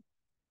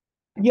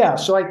 yeah.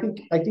 So I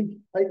think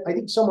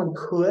someone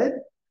could,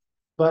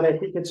 but I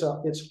think it's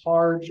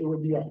hard. It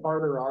would be a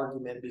harder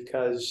argument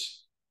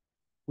because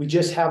we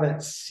just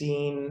haven't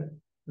seen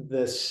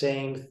the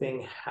same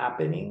thing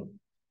happening.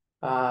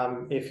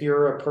 If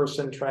you're a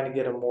person trying to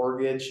get a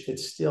mortgage,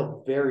 it's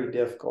still very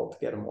difficult to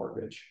get a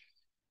mortgage.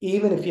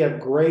 Even if you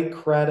have great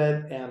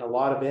credit and a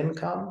lot of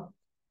income,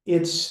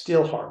 it's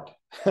still hard.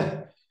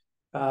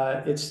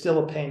 It's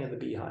still a pain in the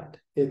behind.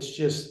 It's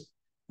just,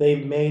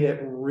 they've made it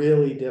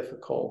really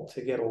difficult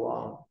to get a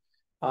loan.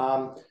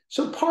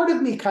 So part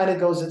of me kind of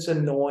goes, it's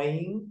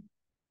annoying,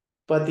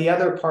 but the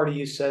other part of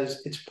you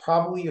says it's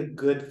probably a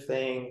good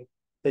thing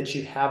that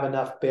you have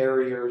enough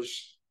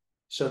barriers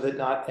so that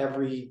not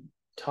every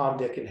Tom,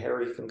 Dick, and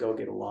Harry can go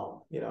get a loan.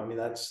 I mean,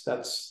 that's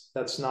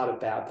not a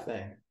bad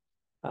thing.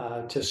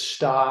 To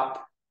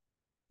stop,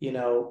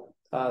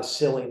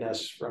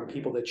 silliness from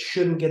people that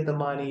shouldn't get the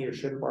money or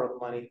shouldn't borrow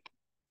the money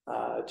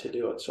to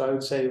do it. So I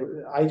would say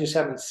I just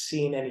haven't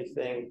seen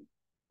anything,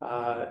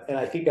 and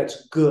I think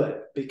that's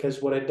good,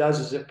 because what it does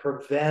is it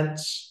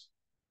prevents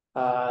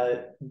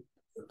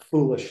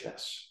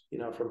foolishness,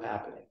 from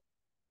happening.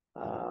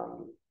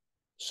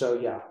 So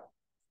yeah,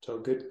 so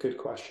good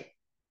question.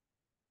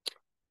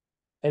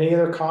 Any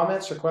other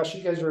comments or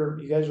questions?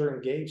 You guys are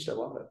engaged. I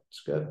love it.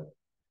 It's good.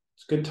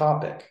 It's a good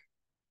topic.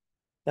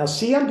 Now,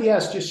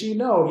 CMBS, just so you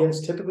know, again,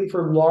 it's typically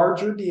for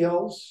larger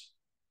deals.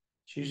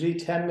 It's usually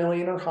 10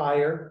 million or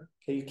higher.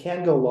 Okay, you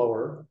can go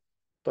lower,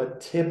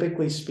 but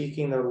typically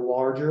speaking, they're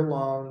larger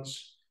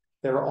loans.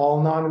 They're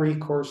all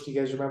non-recourse. Do you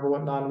guys remember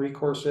what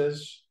non-recourse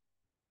is?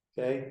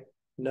 Okay,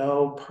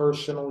 no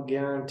personal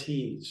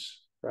guarantees.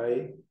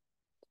 right?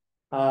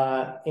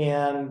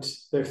 And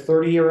they're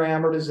 30-year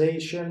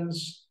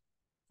amortizations.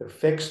 They're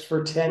fixed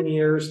for 10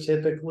 years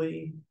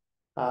typically.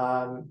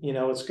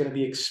 It's going to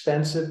be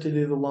expensive to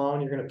do the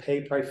loan. You're going to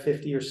pay probably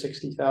 $50,000 or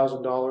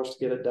 $60,000 to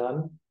get it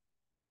done.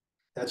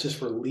 That's just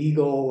for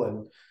legal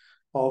and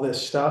all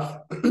this stuff.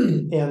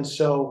 And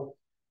so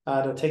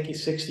it'll take you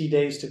 60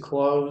 days to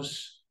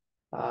close.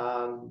 They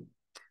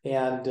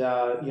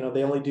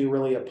only do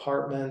really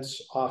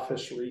apartments,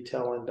 office,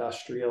 retail,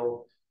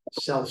 industrial,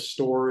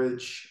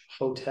 self-storage,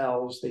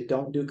 hotels. They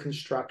don't do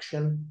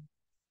construction.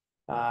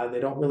 They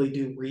don't really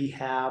do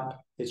rehab.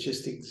 It's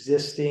just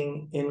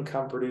existing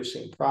income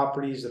producing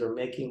properties that are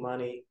making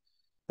money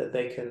that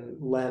they can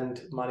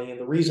lend money. And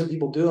the reason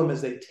people do them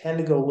is they tend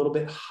to go a little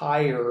bit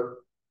higher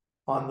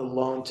on the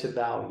loan to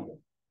value.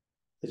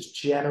 It's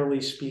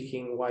generally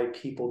speaking why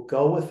people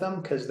go with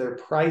them, because their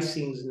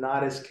pricing is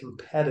not as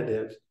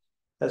competitive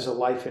as a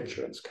life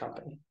insurance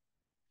company.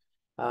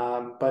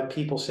 But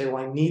people say,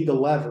 well, I need the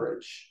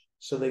leverage.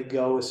 So they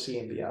go with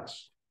CMBS.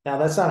 Now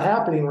that's not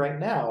happening right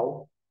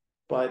now,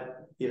 but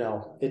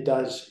it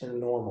does in a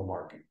normal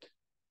market.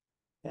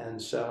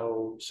 And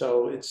so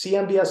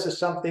CMBS is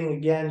something,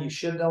 again, you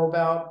should know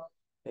about.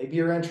 Maybe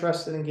you're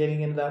interested in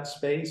getting into that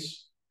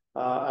space.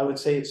 I would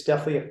say it's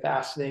definitely a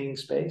fascinating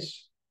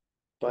space,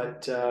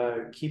 but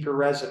keep your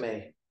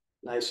resume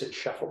nice and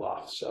shuffled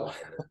off. So,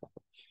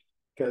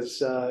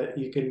 because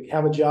you can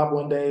have a job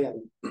one day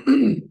and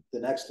the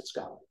next it's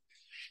gone.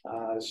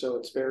 So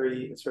it's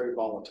very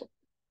volatile.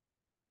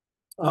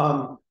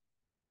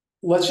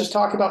 Let's just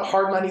talk about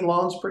hard money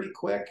loans pretty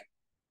quick.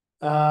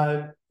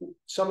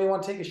 Somebody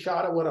want to take a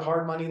shot at what a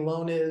hard money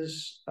loan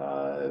is?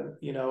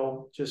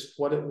 Just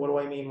what do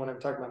I mean when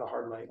I'm talking about a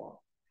hard money loan?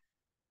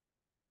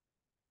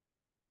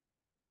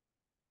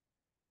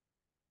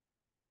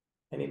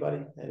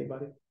 Anybody?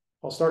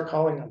 I'll start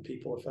calling on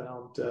people if I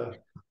don't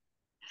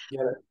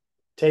get it.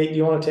 Tate, do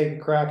you want to take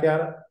a crack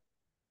at it?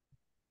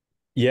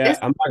 Yeah,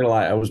 I'm not gonna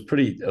lie. I was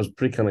pretty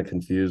kind of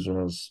confused when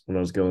I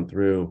was going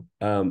through.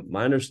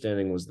 My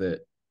understanding was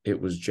that it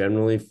was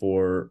generally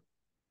for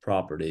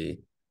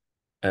property,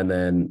 and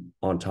then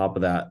on top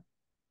of that,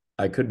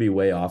 I could be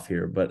way off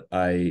here, but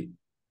I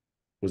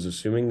was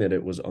assuming that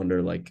it was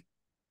under like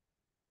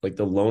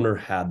the loaner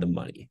had the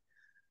money.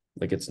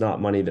 Like it's not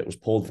money that was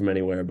pulled from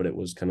anywhere, but it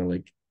was kind of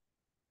like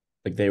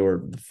they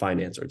were the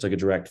financer. It's like a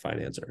direct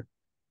financer.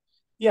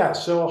 Yeah,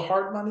 so a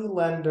hard money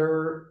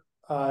lender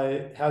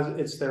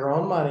it's their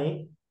own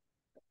money,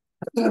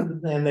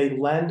 and they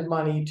lend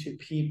money to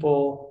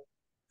people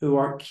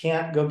who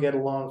can't go get a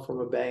loan from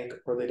a bank,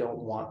 or they don't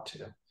want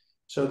to.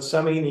 So it's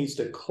somebody who needs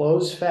to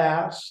close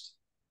fast.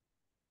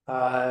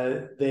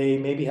 They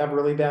maybe have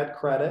really bad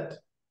credit.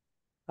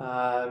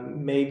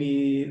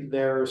 Maybe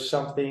there's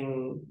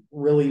something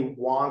really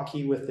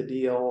wonky with the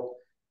deal.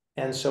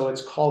 And so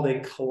it's called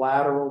a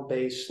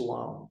collateral-based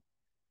loan.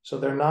 So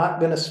they're not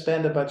going to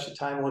spend a bunch of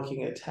time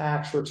looking at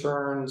tax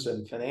returns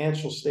and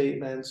financial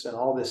statements and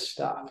all this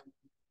stuff.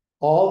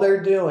 All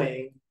they're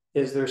doing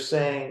is they're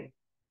saying,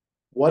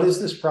 what is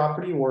this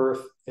property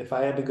worth if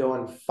I had to go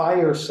and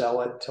fire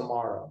sell it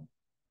tomorrow?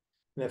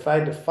 And if I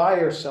had to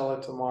fire sell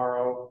it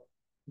tomorrow,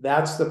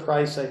 that's the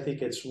price I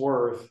think it's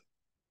worth.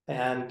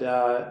 And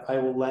I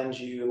will lend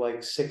you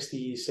like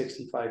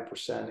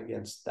 65%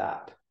 against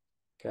that.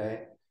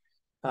 Okay.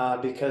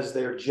 Because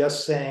they're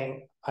just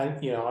saying, I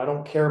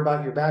don't care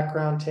about your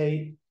background,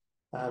 Tate.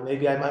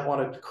 Maybe I might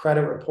want a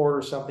credit report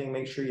or something,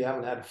 make sure you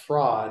haven't had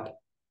fraud,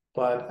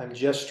 but I'm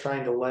just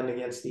trying to lend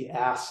against the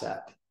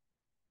asset.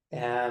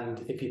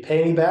 And if you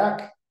pay me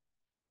back,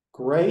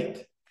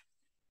 great.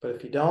 But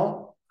if you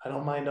don't, I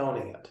don't mind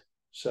owning it.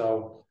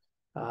 So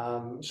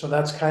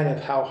that's kind of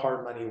how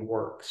hard money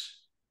works.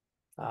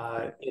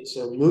 It's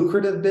a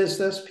lucrative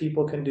business.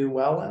 People can do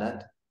well in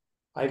it.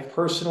 I've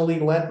personally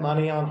lent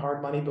money on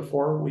hard money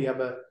before.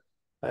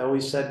 I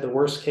always said the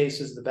worst case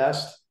is the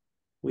best.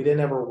 We didn't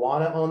ever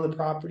want to own the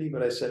property,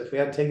 but I said, if we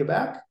had to take it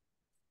back,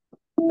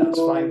 that's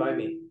fine by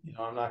me.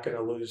 I'm not going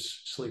to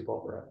lose sleep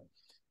over it.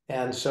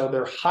 And so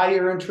they're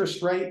higher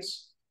interest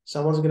rates.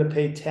 Someone's going to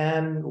pay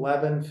 10,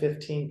 11,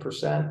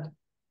 15%,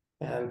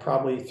 and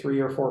probably 3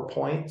 or 4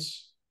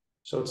 points.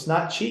 So it's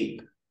not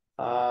cheap,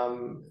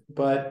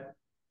 but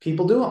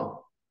people do them.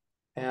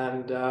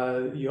 And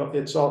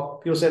it's all,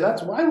 people say,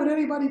 why would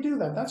anybody do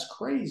that? That's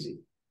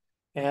crazy.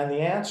 And the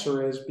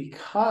answer is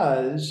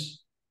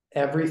because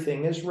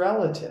everything is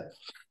relative.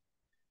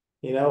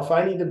 If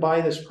I need to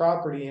buy this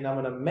property and I'm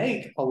going to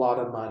make a lot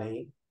of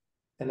money,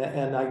 and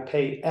I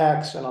pay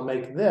X and I'll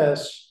make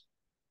this,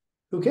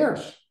 who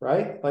cares,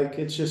 right? Like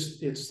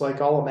it's like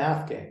all a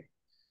math game.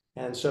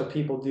 And so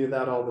people do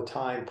that all the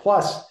time.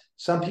 Plus,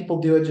 some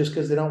people do it just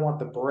because they don't want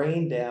the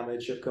brain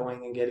damage of going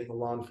and getting a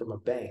loan from a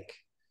bank.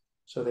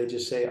 So they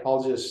just say,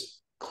 I'll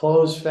just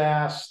close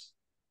fast,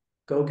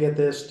 go get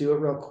this, do it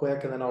real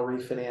quick, and then I'll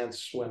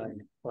refinance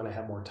when I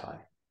have more time.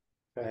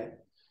 Okay.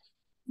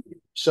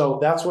 So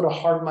that's what a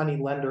hard money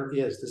lender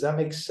is. Does that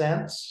make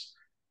sense?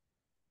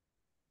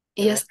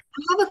 Yes,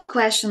 I have a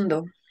question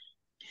though.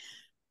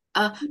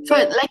 For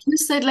like you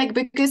said, like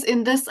because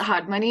in this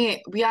hard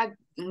money, we are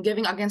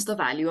giving against the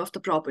value of the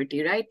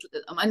property, right?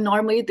 And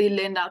normally they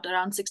lend out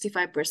around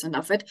 65%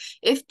 of it.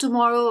 If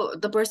tomorrow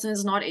the person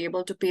is not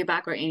able to pay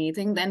back or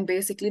anything, then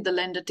basically the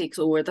lender takes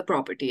over the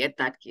property at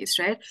that case,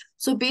 right?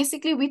 So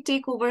basically we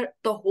take over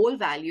the whole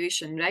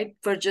valuation, right?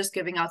 For just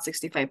giving out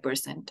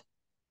 65%.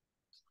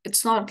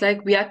 It's not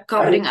like we are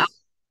covering up.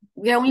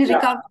 We are only Yeah.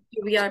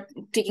 recovering, we are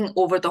taking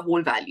over the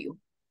whole value.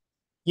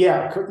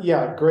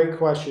 Yeah, great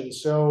question.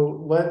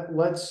 So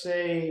let's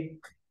say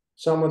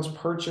someone's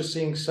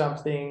purchasing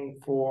something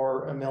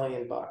for $1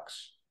 million.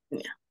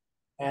 Yeah.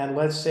 And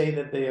let's say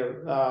that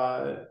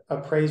the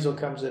appraisal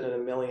comes in at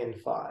 $1.5 million.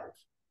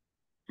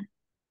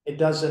 It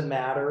doesn't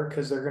matter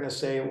because they're going to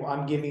say, well,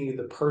 I'm giving you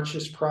the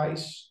purchase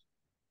price.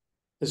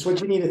 This is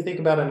what you need to think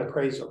about an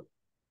appraisal.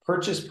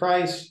 Purchase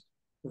price,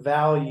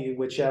 value,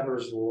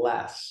 whichever's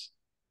less.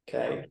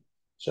 Okay.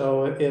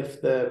 So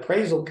if the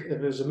appraisal, if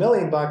it was $1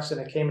 million and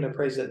it came in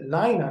appraised at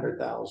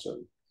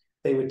 900,000,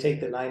 they would take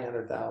the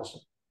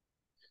 900,000.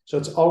 So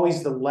it's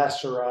always the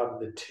lesser of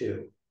the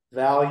two: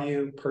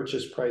 value,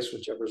 purchase price,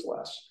 whichever's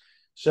less.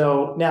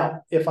 So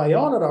now if I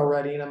own it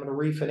already and I'm going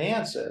to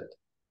refinance it,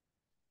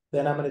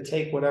 then I'm going to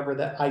take whatever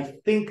that I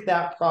think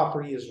that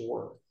property is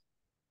worth.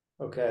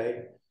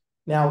 Okay.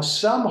 Now,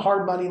 some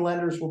hard money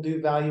lenders will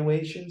do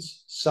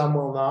valuations, some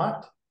will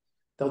not.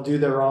 They'll do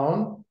their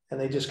own and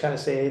they just kind of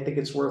say, I think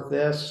it's worth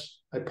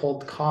this. I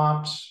pulled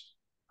comps,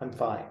 I'm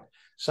fine.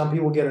 Some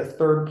people get a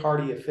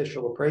third-party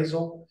official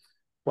appraisal,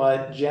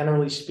 but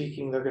generally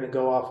speaking, they're going to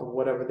go off of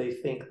whatever they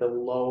think the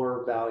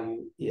lower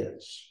value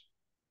is.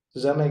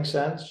 Does that make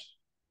sense?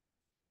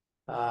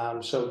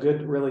 So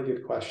good, really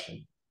good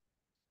question.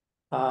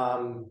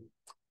 Not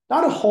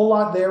a whole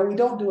lot there. We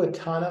don't do a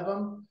ton of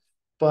them,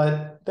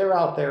 but they're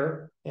out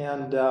there,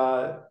 and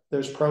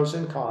there's pros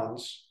and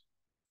cons.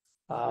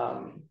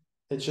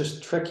 It's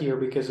just trickier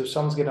because if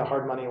someone's getting a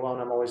hard money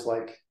loan, I'm always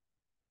like,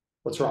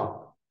 what's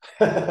wrong?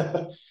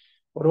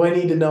 What do I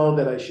need to know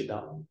that I should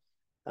know?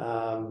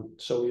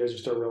 So we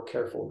just are real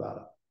careful about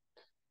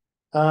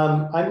it.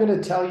 I'm going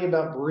to tell you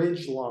about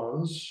bridge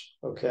loans.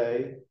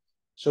 Okay.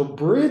 So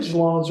bridge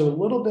loans are a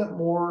little bit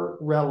more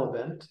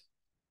relevant.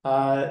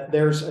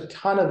 There's a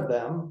ton of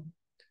them.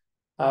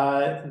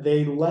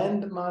 They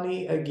lend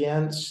money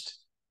against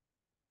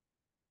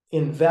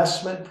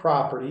investment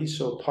properties,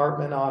 so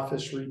apartment,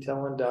 office,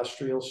 retail,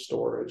 industrial,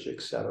 storage,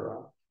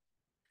 etc.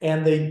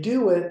 And they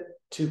do it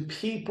to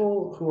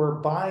people who are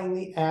buying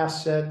the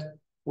asset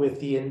with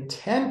the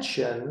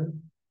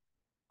intention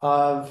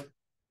of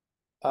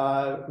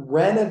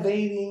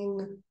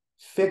renovating,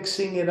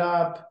 fixing it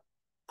up,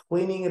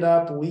 cleaning it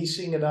up,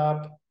 leasing it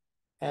up,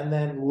 and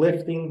then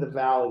lifting the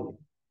value.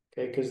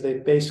 Okay, because they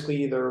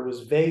basically either it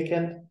was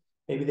vacant,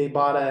 maybe they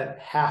bought a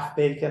half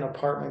vacant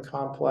apartment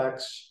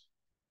complex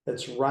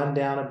that's run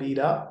down and beat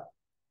up,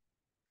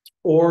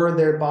 or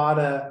they bought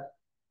a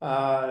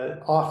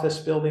office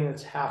building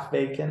that's half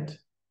vacant,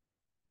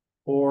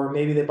 or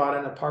maybe they bought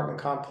an apartment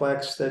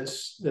complex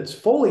that's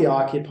fully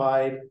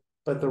occupied,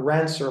 but the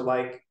rents are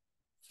like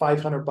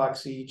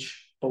 $500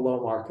 each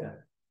below market.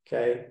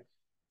 Okay,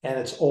 and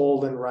it's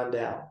old and run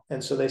down,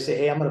 and so they say,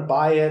 hey, I'm going to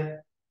buy it,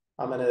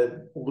 I'm going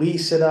to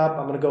lease it up,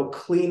 I'm going to go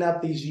clean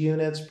up these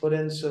units, put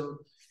in some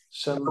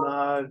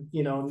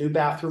new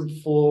bathroom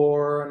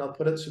floor, and I'll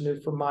put in some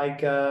new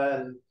Formica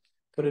and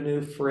put a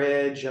new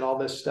fridge and all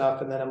this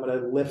stuff, and then I'm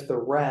going to lift the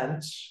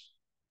rents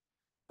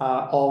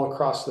all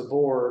across the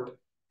board,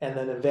 and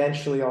then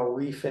eventually I'll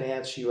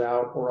refinance you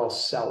out or I'll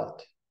sell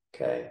it.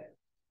 Okay,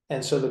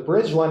 and so the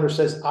bridge lender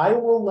says, I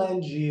will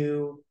lend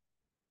you,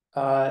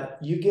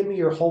 you give me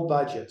your whole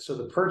budget, so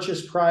the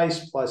purchase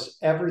price plus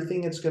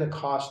everything it's going to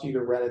cost you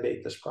to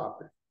renovate this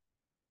property.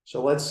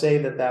 So let's say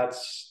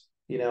that's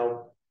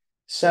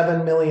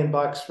 $7 million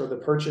for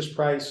the purchase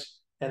price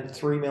and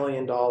 $3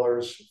 million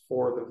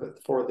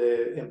for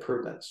the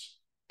improvements.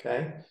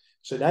 Okay,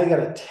 so now you got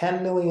a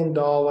 $10 million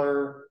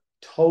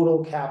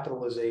total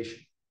capitalization.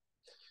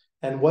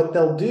 And what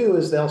they'll do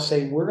is they'll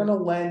say, we're going to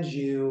lend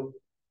you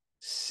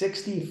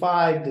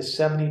 65 to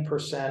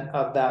 70%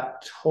 of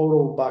that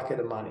total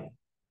bucket of money.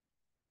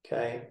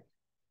 Okay,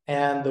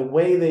 and the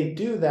way they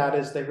do that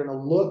is they're going to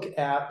look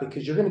at,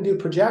 because you're going to do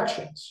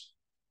projections.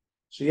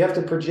 So you have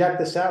to project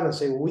this out and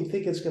say, well, we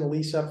think it's going to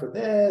lease up for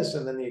this,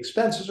 and then the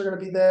expenses are going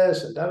to be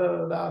this, and da da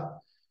da da.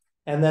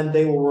 And then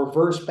they will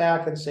reverse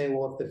back and say,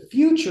 well, if the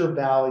future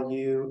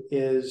value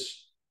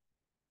is,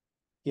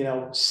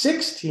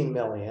 16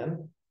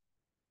 million,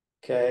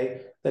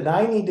 okay, then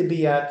I need to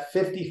be at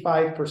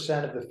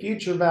 55% of the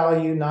future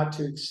value, not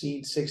to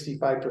exceed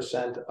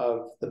 65%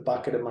 of the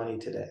bucket of money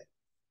today.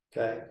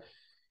 Okay.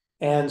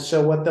 And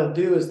so what they'll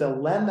do is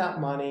they'll lend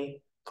that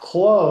money,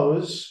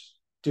 close,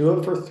 do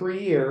it for 3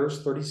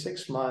 years,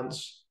 36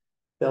 months.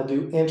 They'll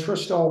do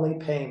interest-only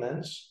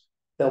payments.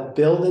 They'll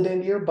build it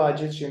into your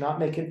budgets. You're not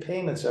making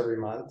payments every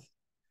month.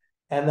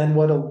 And then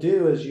what it'll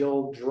do is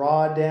you'll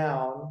draw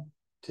down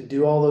to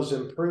do all those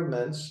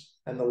improvements,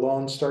 and the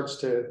loan starts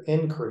to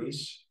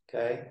increase,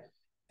 okay?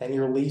 and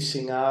you're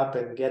leasing up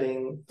and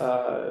getting,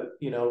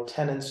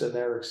 tenants in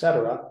there, et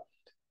cetera.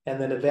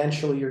 And then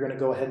eventually you're going to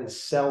go ahead and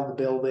sell the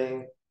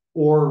building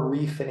or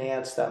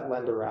refinance that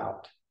lender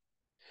out.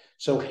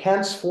 So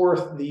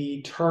henceforth,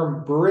 the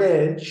term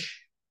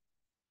bridge,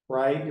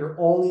 right? You're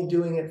only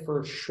doing it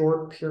for a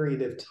short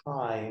period of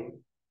time.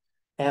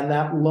 And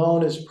that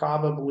loan is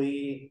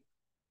probably,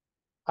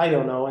 I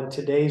don't know, in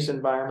today's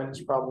environment,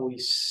 it's probably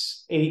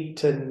 8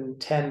 to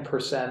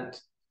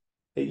 10%.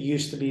 It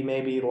used to be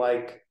maybe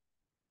like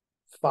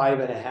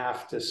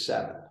 5.5 to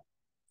 7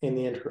 in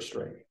the interest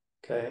rate.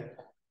 Okay.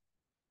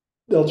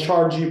 They'll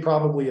charge you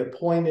probably a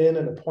point in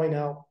and a point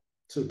out.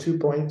 So 2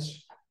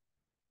 points.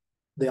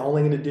 They're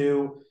only going to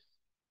do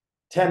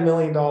 $10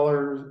 million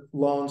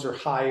loans or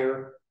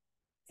higher.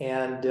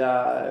 And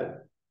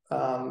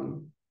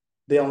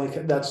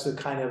that's the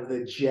kind of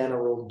the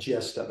general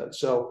gist of it.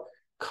 So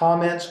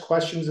comments,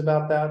 questions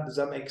about that? Does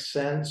that make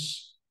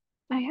sense?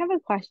 I have a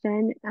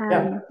question.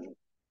 Yeah.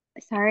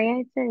 Sorry,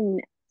 I've been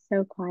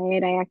so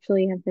quiet. I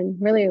actually have been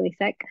really, really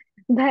sick,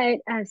 but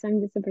so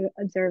I'm just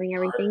observing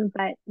everything.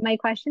 But my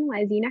question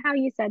was, you know how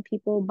you said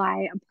people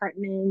buy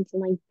apartments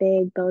and like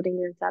big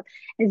buildings and stuff?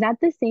 Is that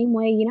the same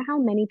way? You know how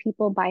many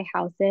people buy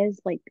houses,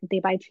 like they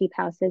buy cheap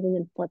houses and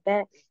then flip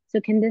it?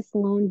 So can this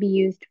loan be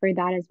used for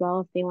that as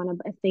well if they want to,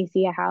 if they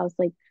see a house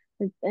like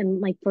and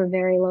like for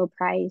very low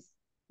price,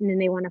 and then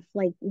they want to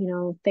like,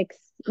 fix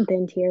the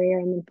interior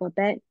and then flip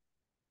it?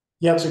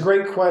 Yeah, it's a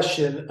great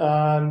question.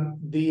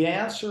 The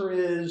answer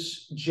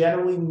is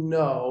generally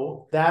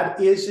no.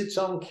 That is its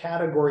own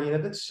category in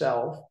of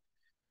itself.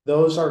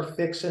 Those are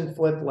fix and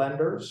flip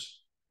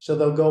lenders. So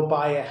they'll go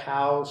buy a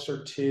house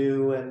or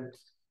two, and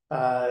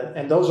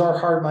those are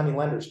hard money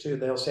lenders too.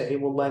 They'll say, hey,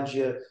 we'll lend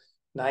you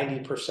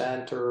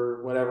 90%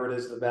 or whatever it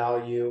is, the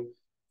value,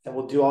 and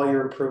we'll do all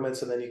your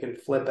improvements, and then you can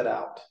flip it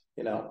out,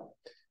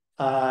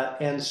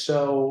 and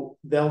so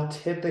they'll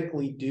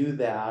typically do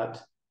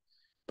that.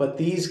 But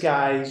these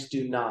guys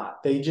do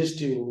not. They just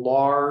do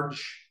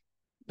large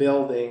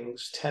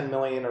buildings, 10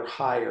 million or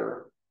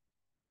higher.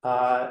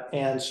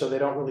 And so they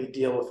don't really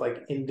deal with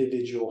like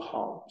individual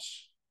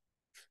homes,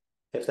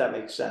 if that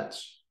makes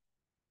sense.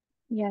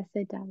 Yes,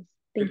 it does.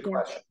 Good Thank you.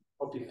 question.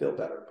 Hope you feel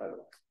better, by the way.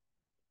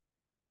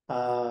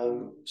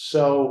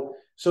 So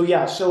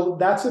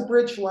that's a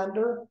bridge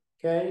lender.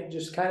 Okay,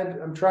 just kind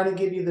of, I'm trying to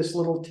give you this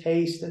little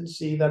taste and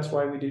see. That's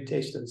why we do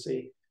taste and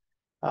see.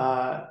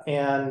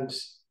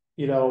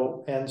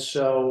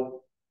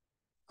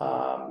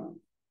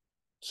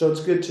 So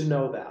it's good to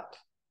know that.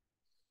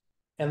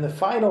 And the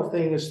final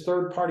thing is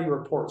third-party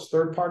reports.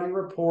 Third-party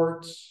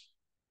reports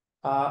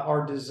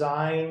are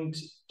designed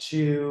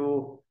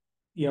to,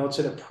 it's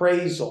an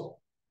appraisal,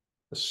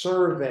 a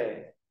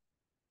survey,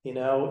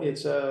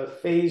 it's a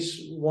phase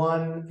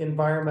 1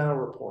 environmental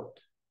report.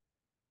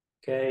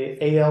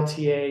 Okay,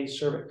 ALTA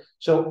survey.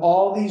 So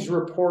all these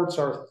reports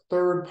are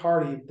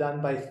third-party,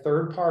 done by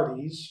third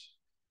parties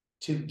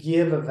to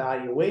give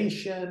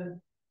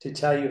evaluation, to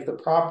tell you if the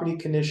property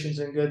condition's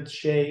in good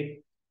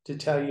shape, to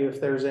tell you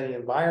if there's any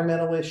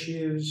environmental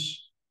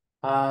issues.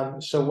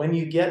 So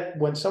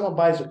when someone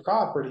buys a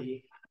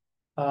property,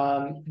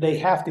 they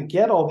have to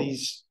get all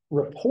these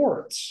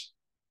reports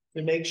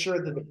to make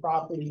sure that the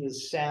property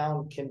is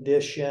sound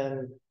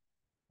condition,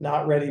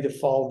 not ready to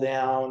fall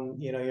down.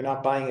 You're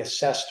not buying a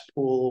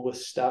cesspool with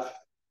stuff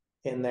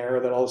in there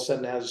that all of a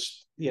sudden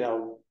has,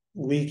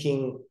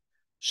 leaking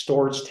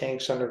storage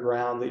tanks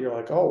underground that you're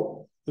like,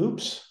 oh,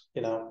 oops,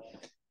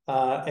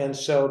 and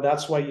so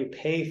that's why you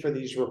pay for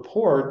these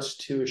reports,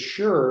 to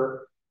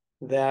assure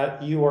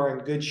that you are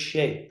in good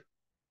shape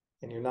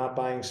and you're not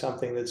buying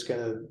something that's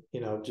going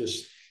to,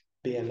 just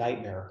be a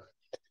nightmare,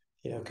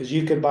 because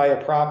you could buy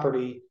a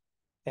property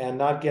and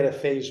not get a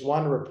phase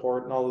 1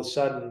 report, and all of a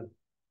sudden,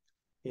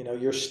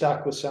 you're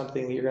stuck with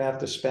something that you're going to have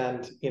to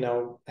spend,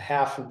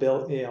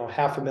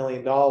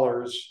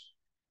 $500,000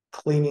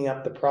 cleaning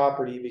up the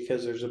property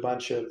because there's a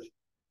bunch of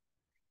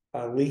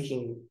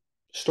leaking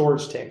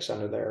storage tanks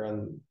under there,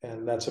 and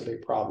that's a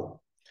big problem.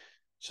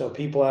 So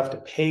people have to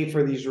pay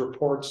for these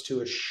reports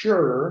to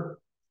assure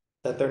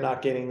that they're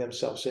not getting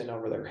themselves in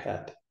over their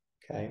head.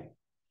 Okay.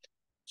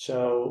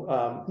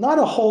 So not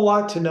a whole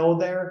lot to know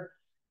there.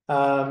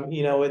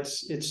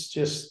 It's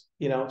just,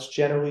 it's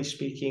generally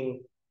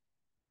speaking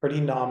pretty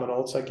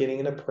nominal. It's like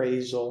getting an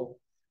appraisal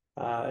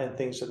and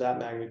things of that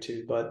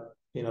magnitude. But,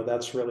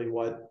 that's really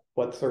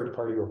what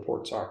third-party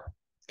reports are.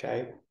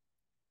 Okay.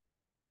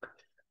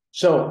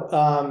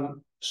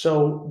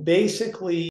 So basically,